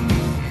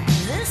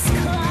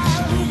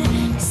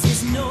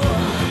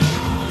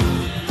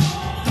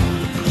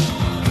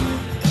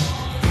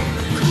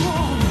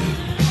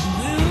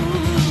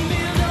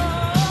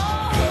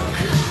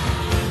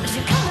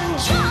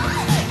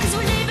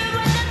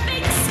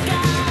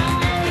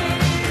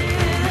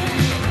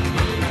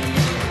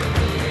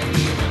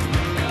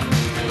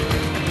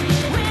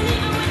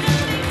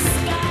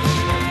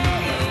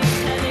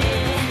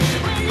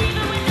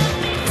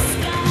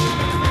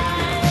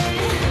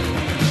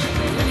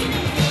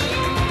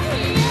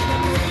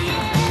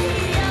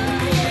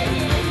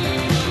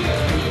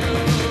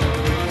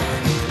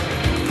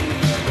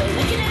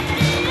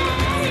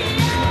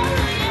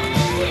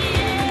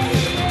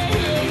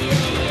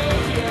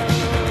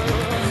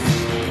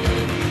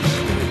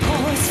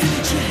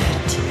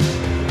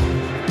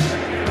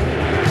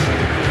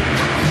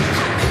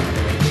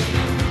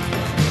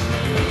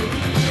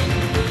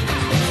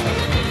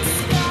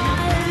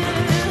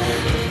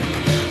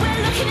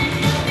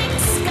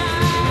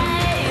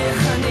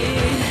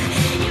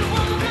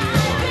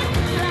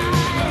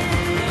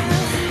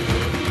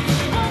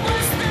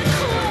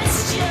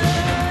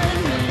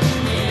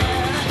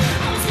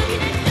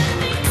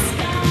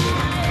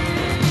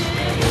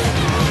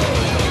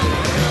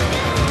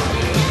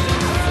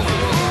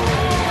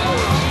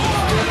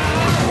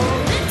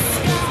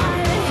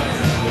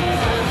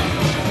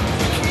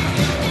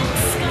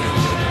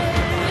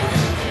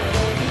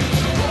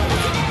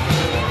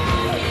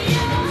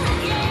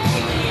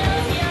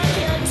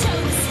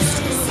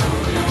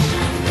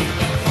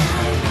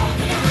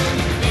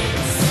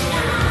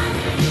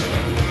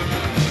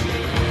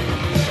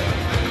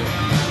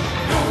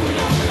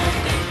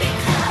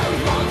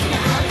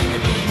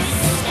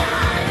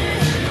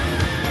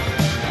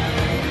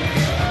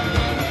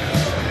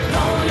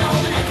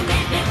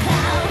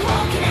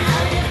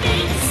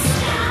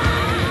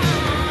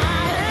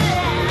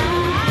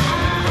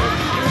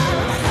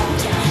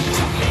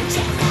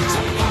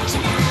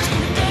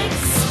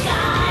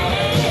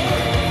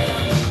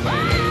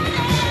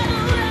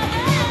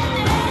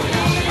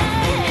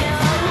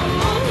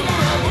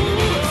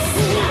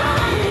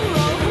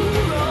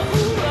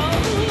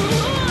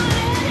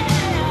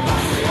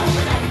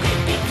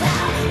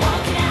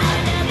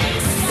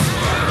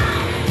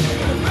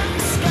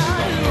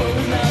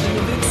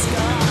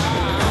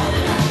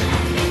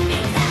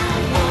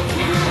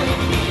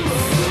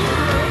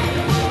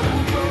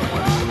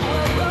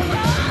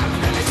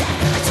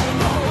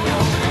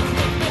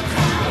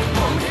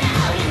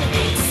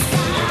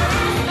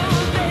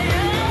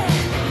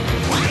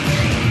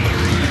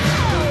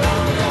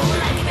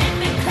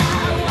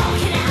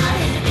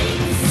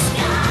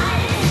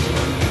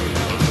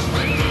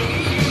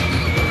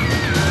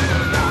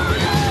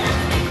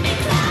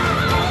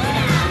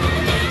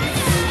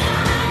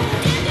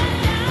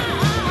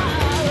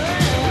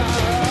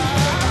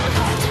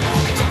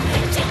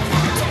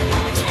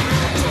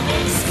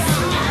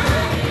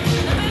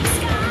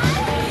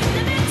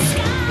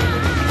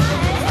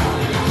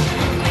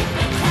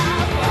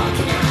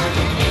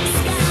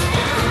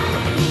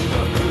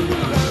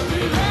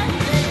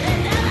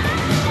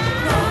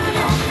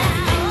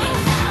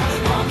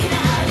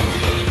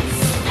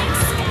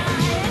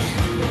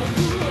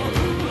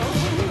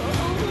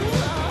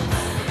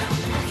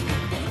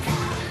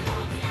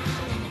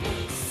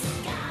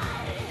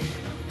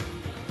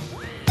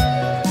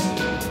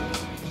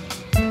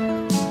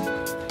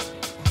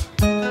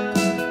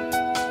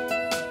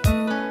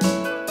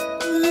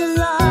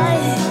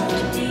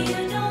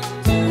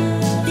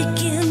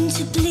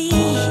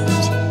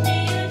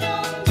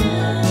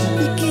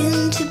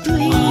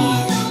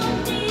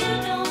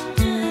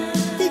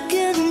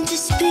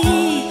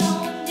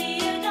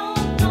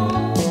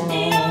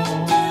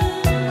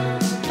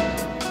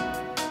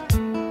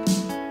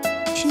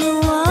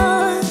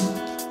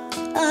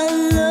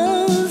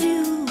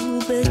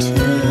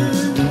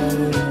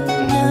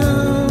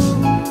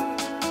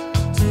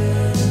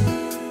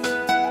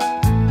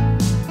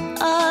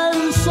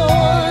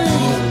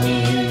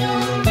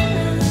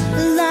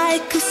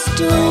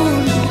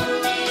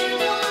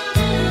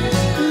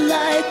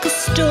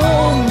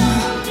 dawn,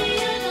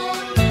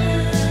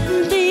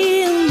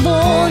 being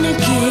born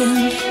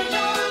again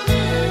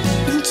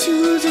into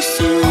the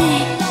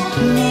sweet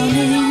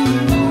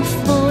morning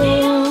fall.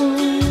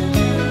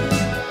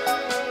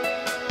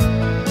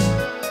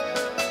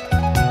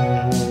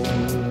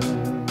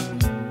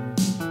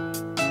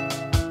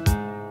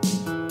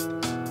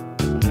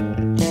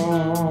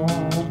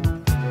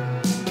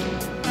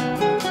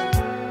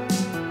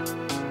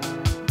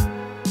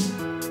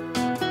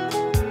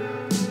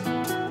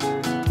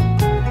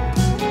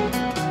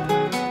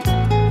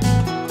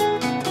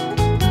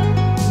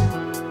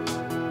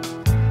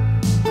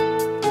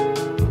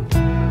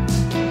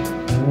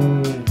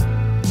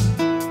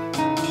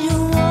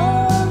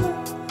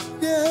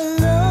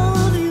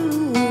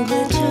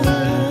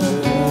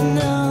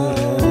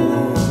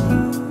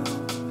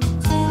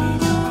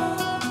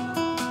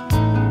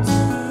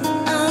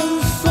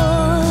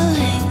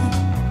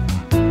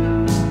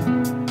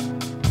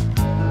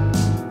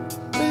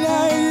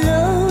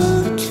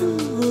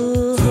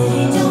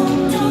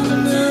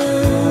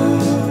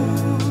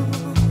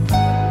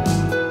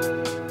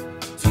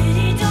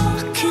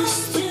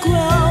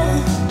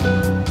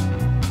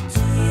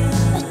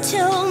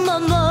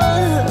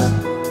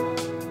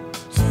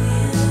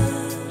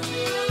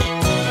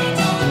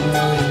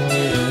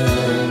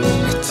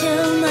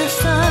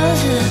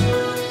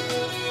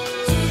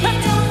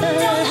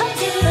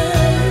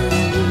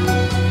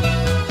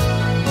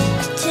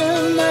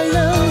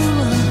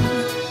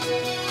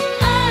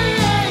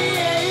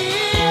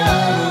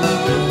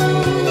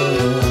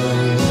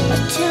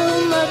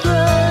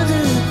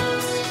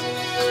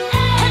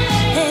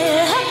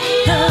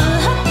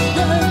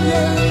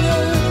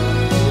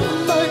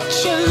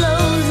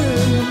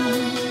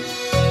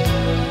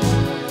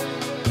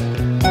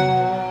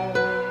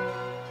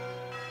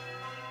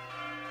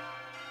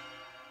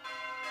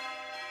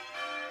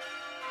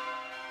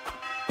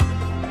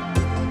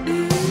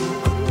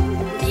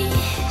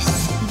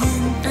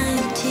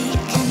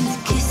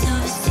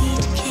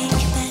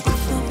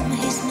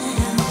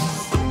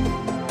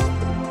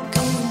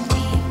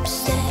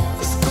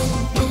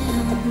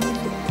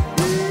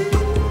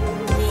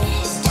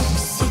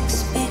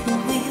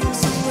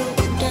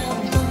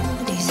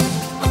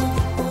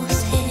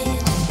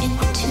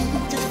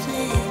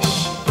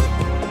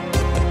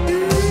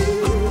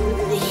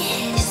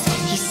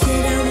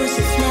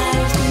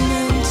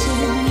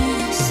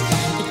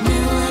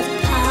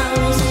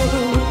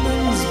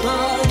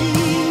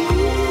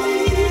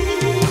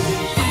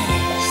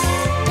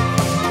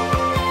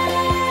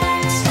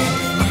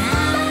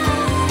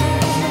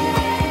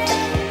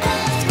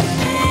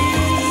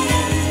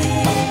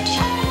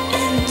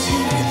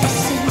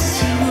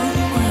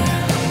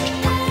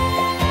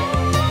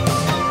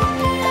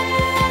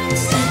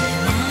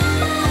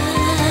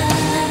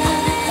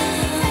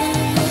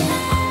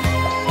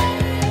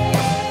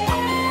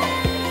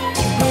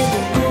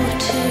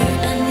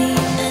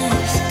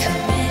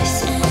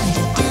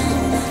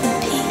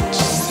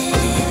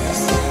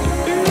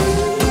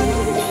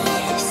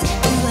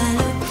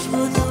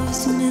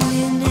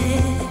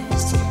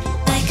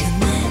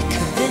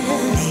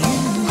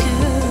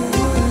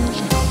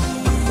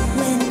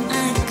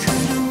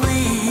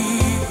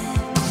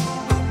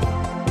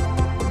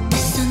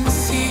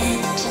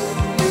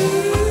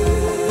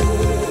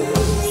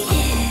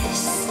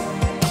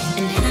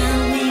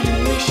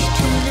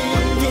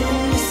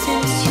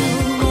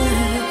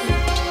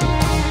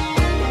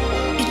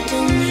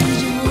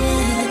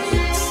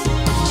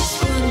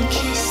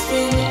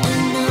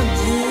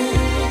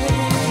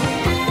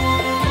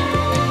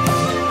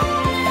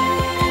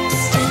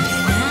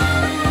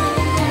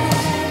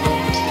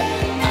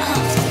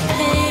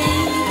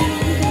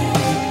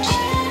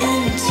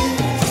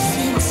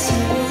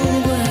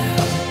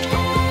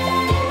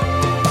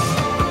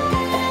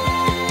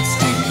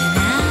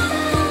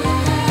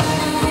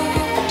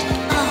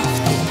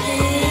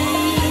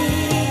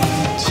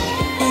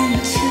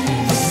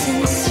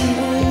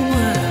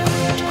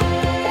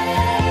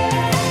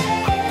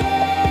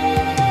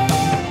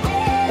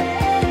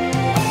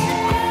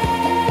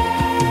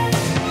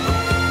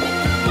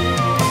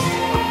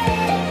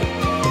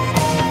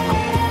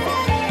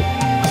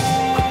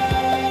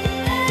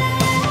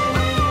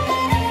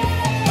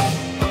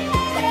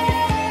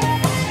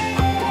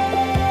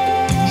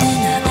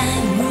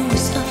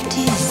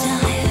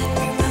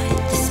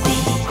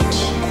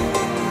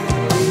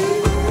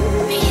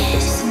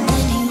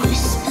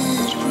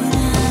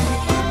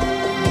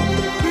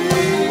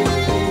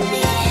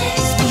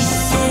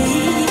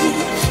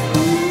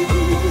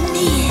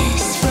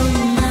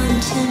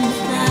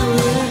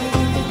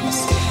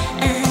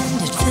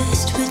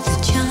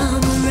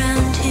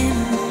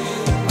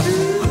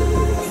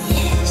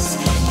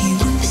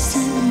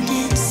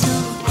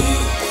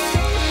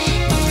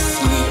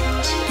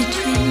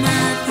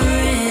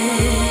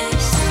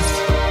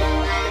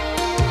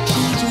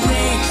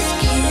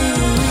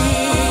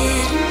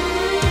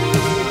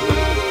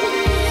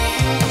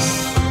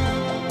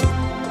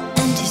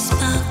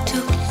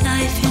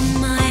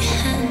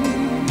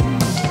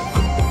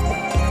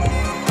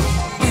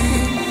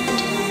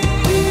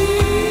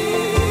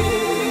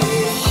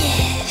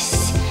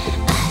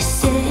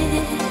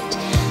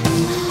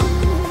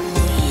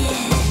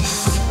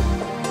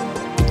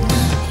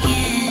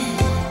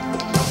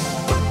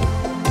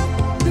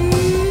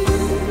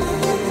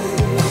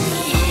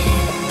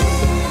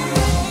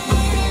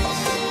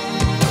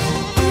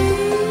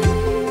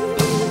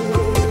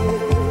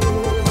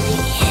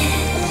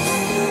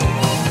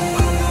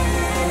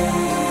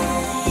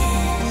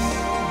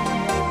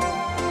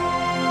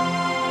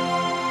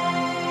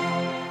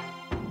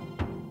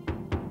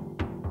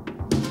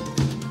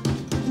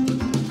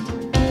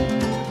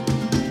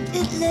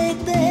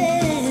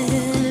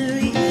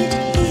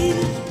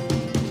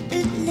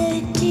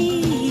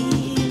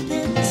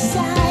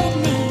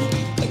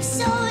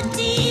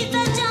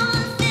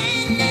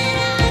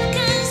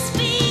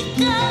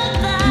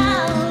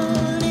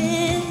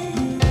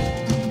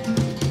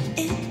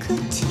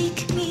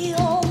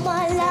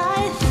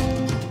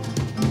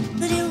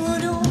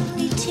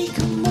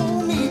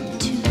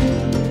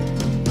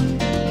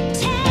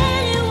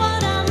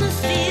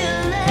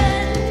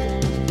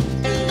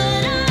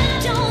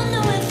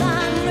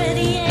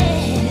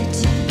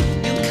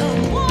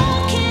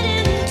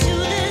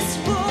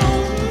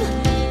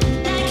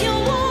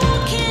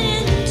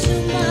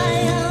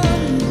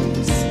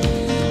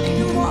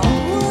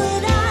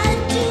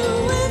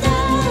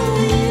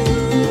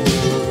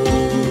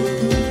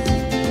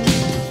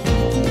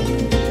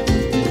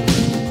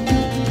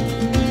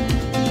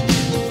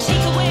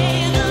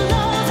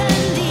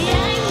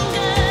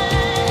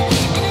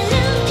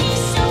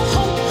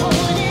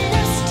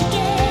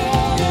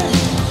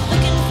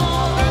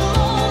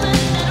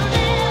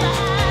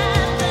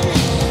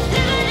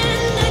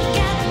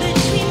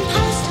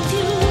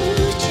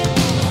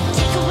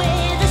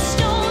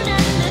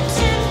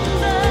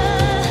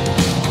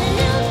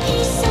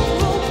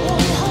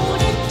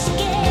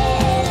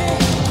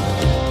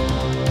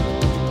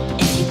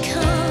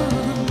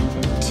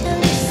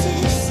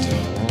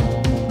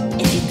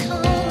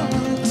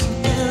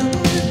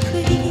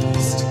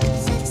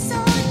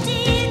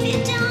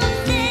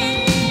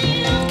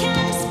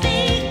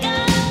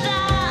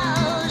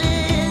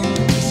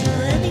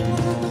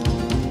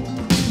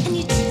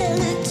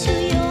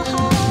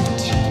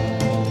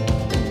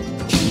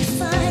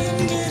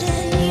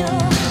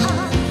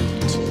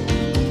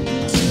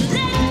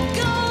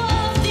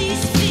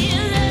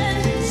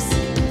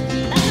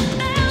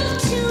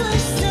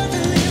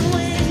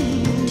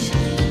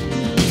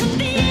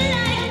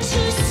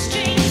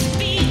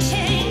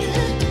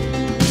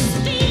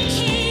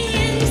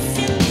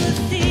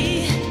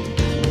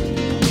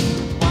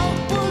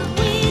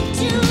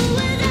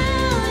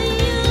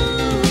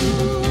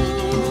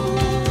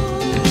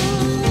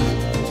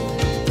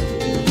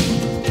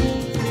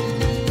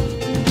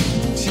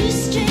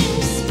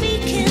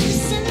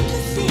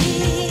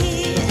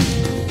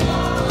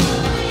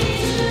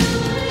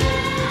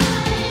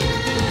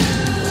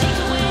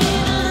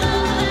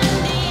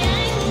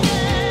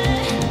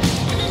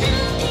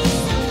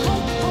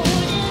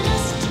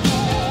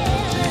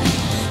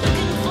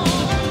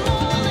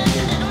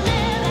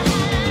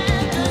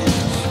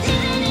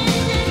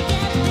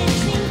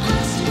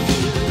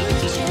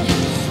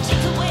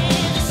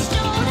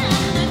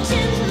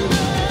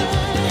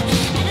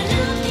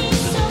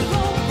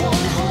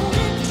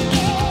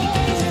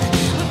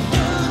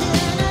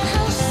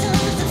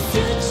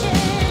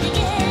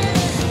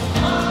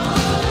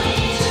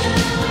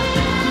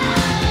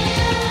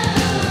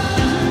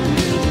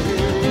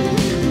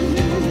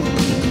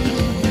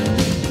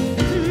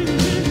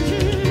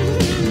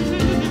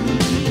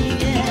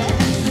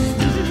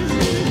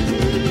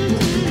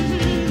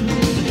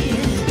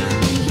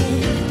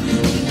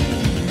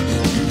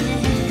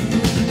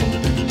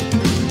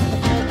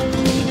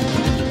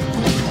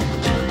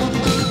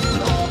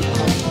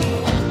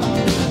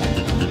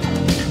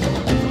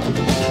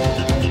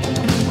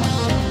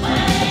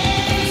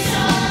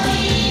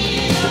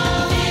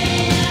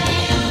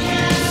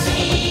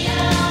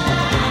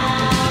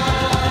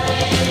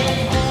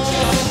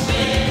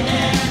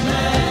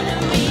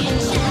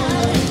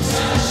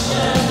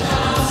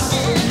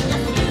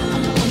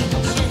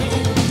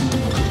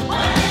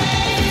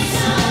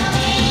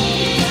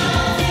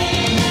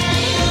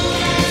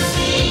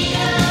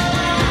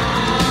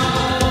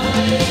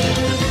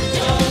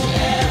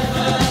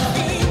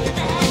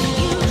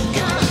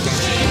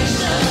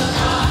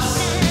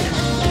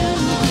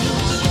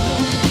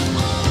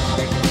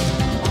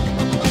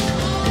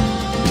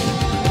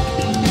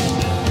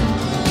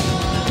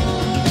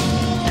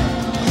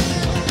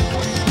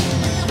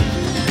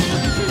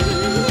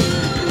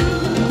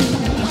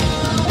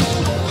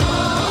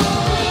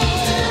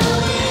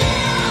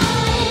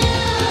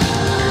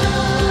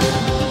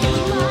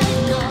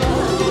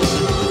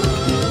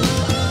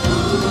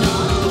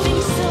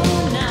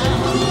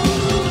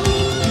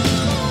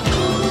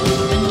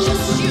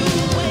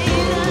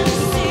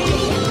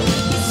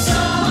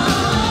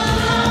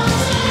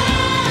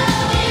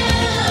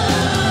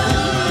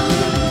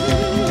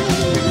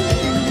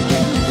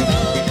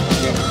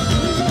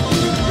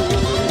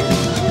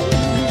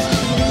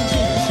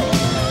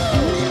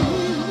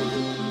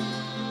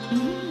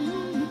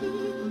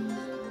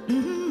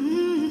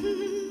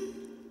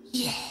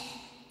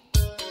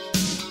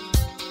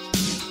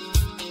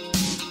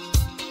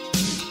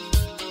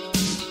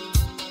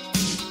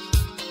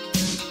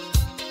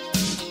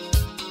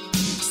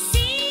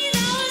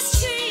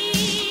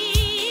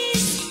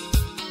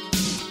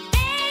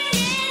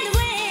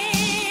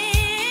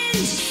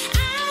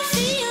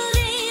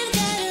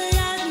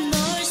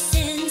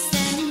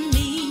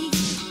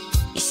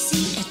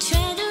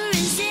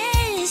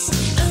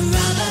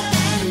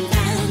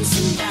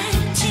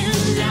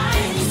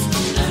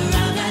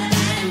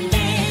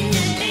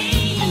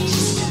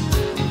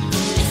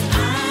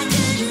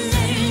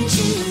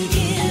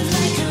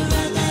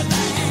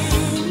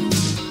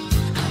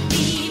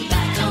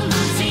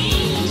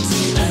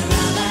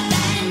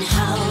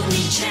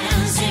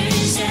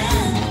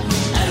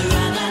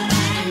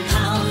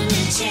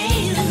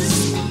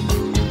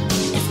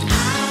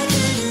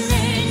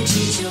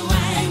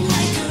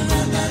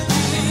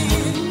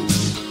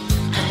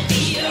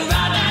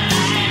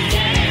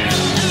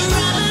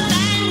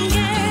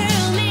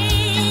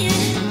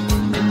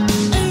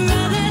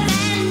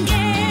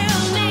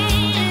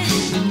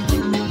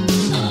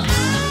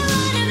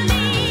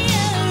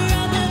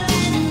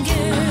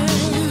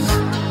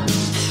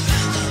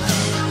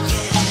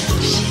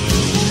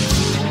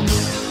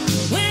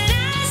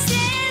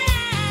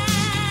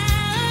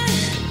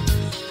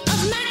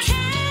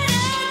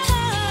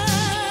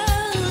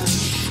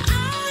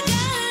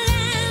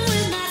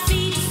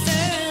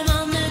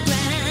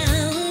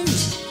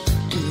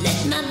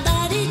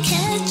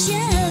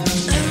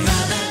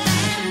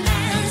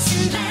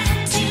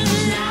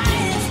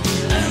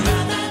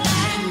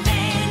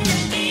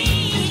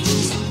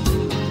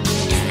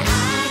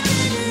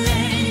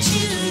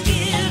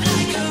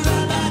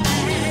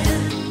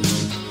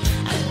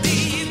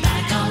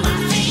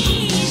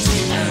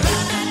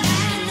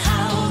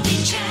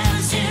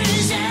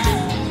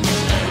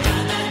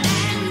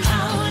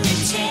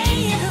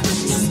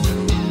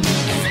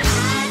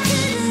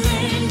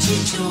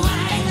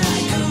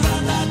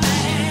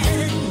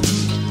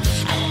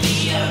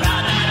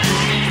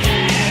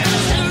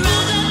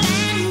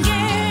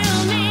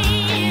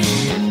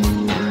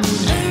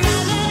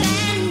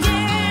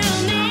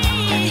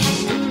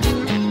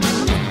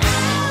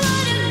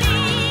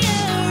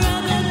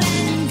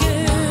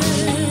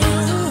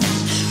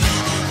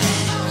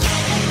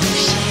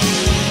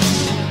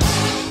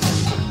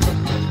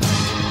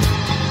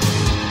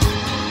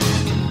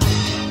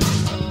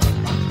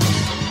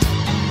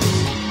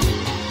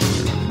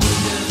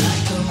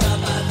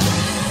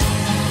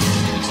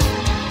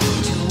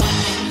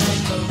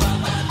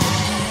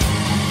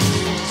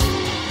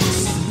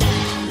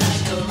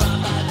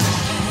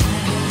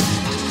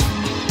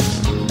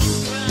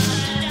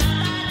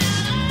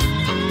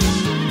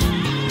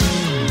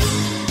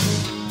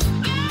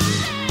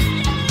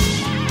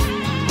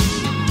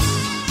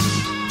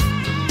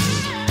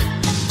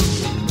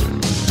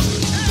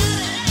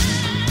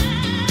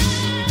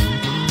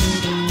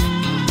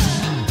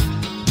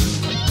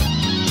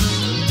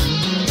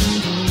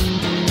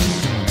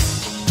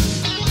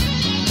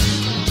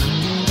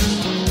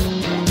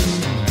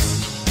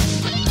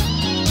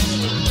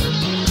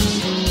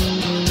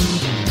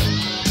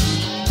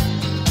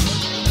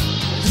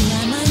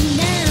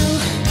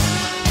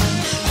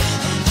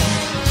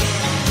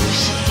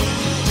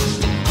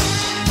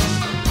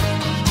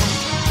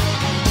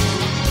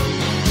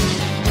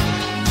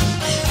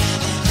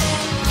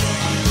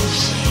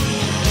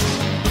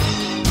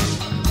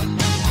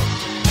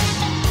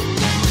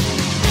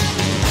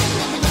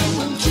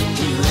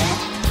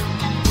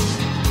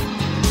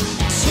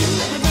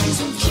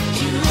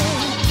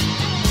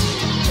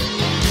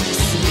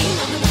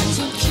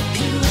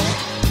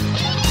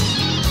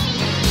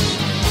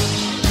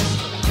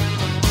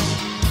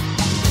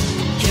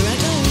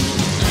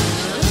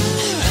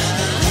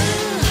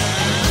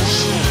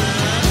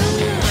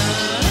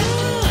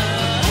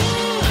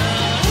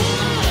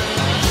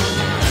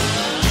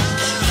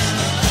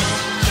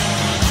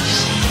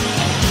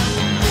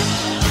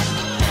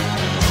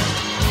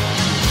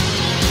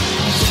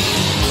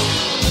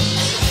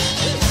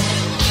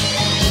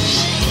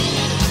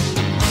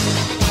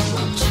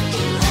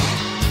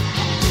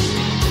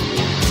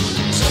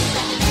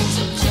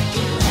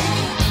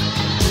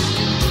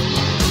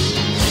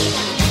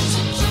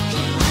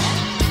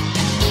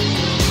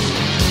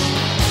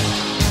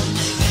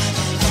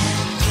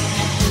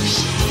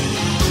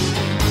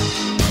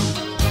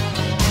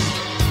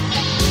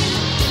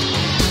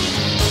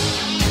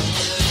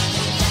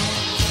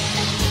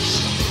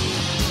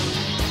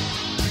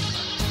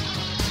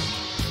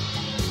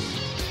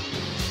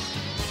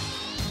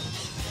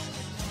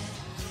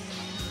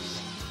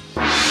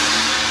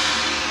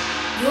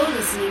 You're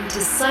listening to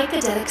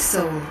Psychedelic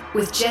Soul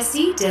with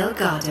Jesse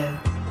Delgado.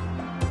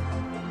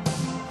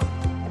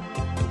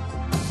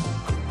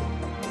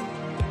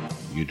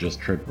 You just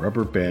heard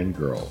Rubber Band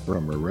Girl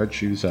from her Red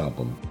Shoes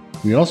album.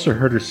 We also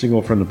heard her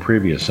single from the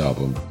previous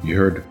album. You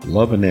heard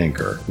Love and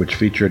Anchor, which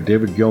featured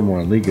David Gilmour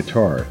on lead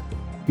guitar.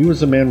 He was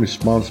the man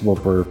responsible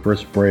for her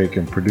first break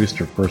and produced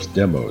her first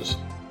demos.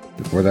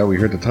 Before that, we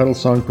heard the title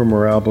song from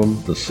her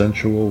album, The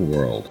Sensual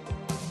World.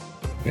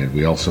 And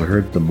we also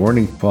heard The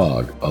Morning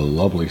Fog, a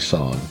lovely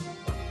song.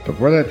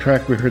 Before that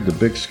track, we heard The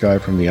Big Sky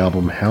from the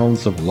album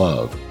Hounds of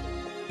Love.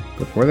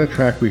 Before that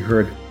track, we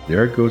heard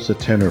There Goes a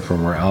Tenor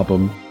from her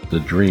album, The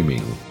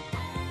Dreaming.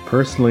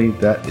 Personally,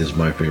 that is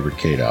my favorite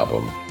Kate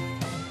album.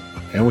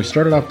 And we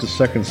started off the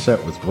second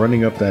set with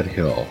Running Up That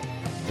Hill.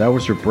 That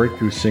was her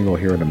breakthrough single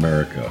here in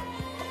America.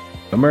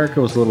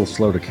 America was a little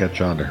slow to catch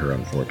on to her,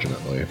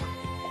 unfortunately.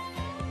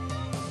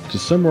 To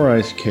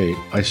summarize Kate,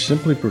 I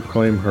simply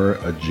proclaim her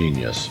a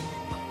genius.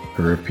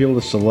 Her appeal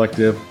is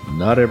selective,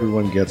 not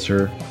everyone gets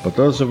her, but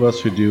those of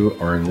us who do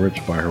are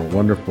enriched by her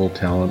wonderful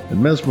talent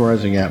and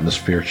mesmerizing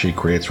atmosphere she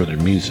creates with her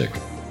music.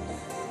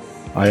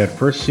 I had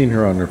first seen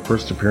her on her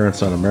first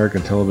appearance on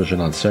American television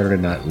on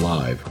Saturday Night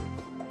Live.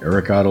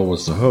 Eric Idle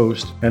was the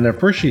host, and at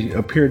first she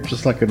appeared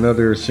just like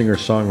another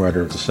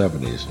singer-songwriter of the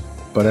 70s.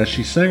 But as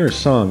she sang her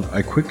song,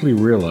 I quickly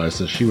realized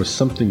that she was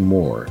something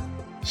more,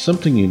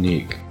 something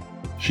unique.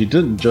 She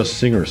didn't just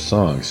sing her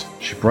songs,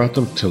 she brought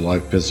them to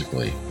life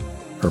physically.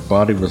 Her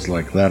body was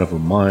like that of a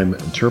mime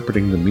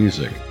interpreting the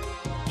music.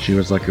 She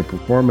was like a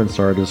performance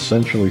artist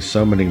sensually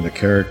summoning the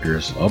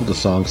characters of the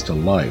songs to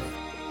life.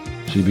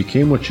 She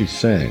became what she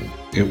sang.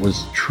 It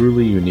was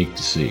truly unique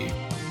to see.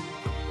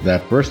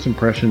 That first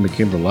impression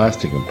became the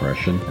lasting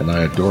impression, and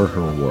I adore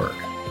her work.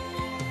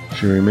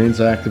 She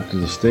remains active to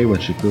this day when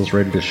she feels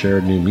ready to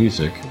share new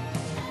music.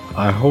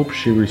 I hope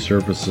she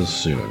resurfaces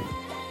soon.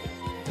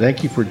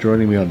 Thank you for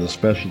joining me on this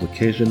special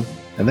occasion,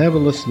 and have a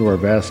listen to our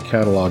vast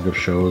catalog of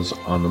shows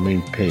on the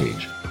main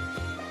page.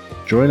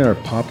 Join our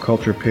pop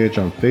culture page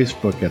on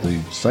Facebook at the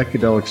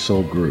Psychedelic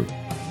Soul group.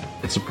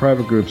 It's a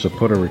private group, so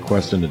put a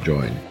request in to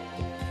join.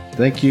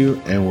 Thank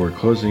you, and we're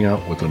closing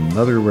out with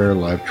another rare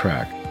live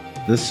track.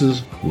 This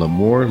is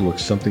L'Amour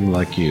Looks Something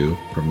Like You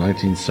from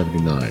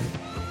 1979.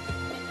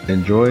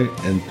 Enjoy,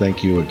 and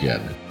thank you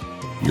again.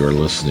 You're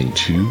listening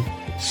to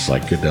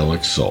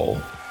Psychedelic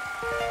Soul.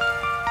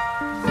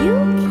 You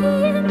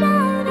came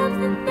out of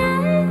the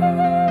night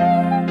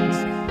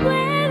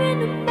wearing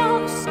a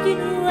mosque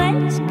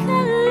white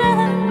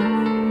color.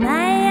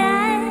 My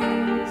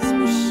eyes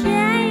were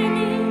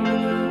shining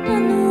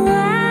on the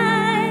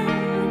wine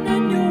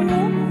and your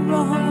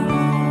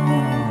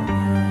aura.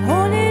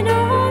 Holding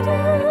on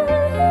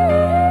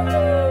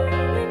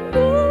and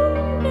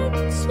moving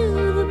to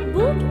the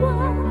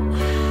boudoir.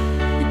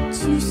 But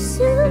too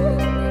soon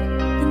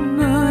the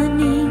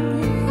morning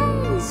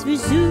has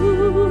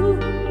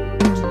resumed.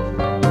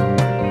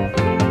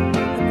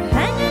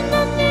 Hanging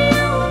on the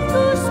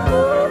uncle's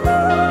moon,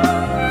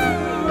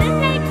 and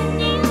like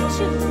an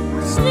angel,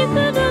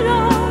 slipping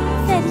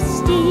along that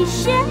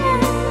station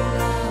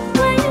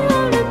where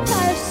you're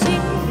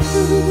passing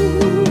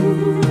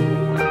through.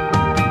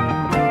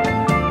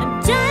 I'm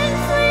dying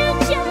for you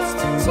just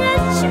to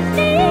touch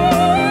me,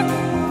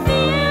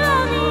 feel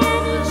all the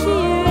energy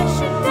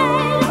rushing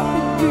right up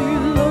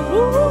through the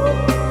room.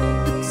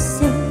 Look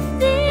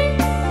something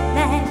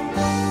like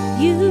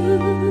you.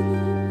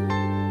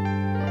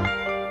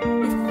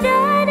 The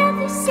thought of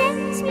you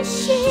sends me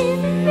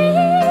shivering.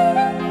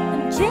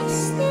 I'm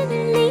dressed in a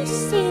lace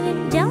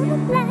sailing down a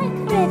black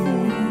river.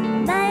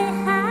 My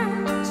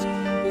heart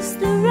is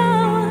the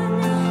run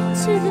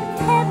to the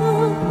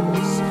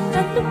pebbles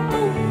of the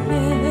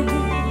moment.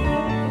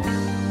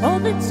 All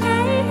the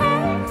time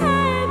I'm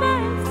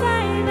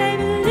fine,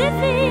 I'm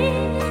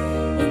living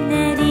in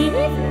that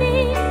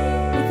evening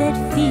with that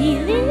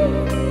feeling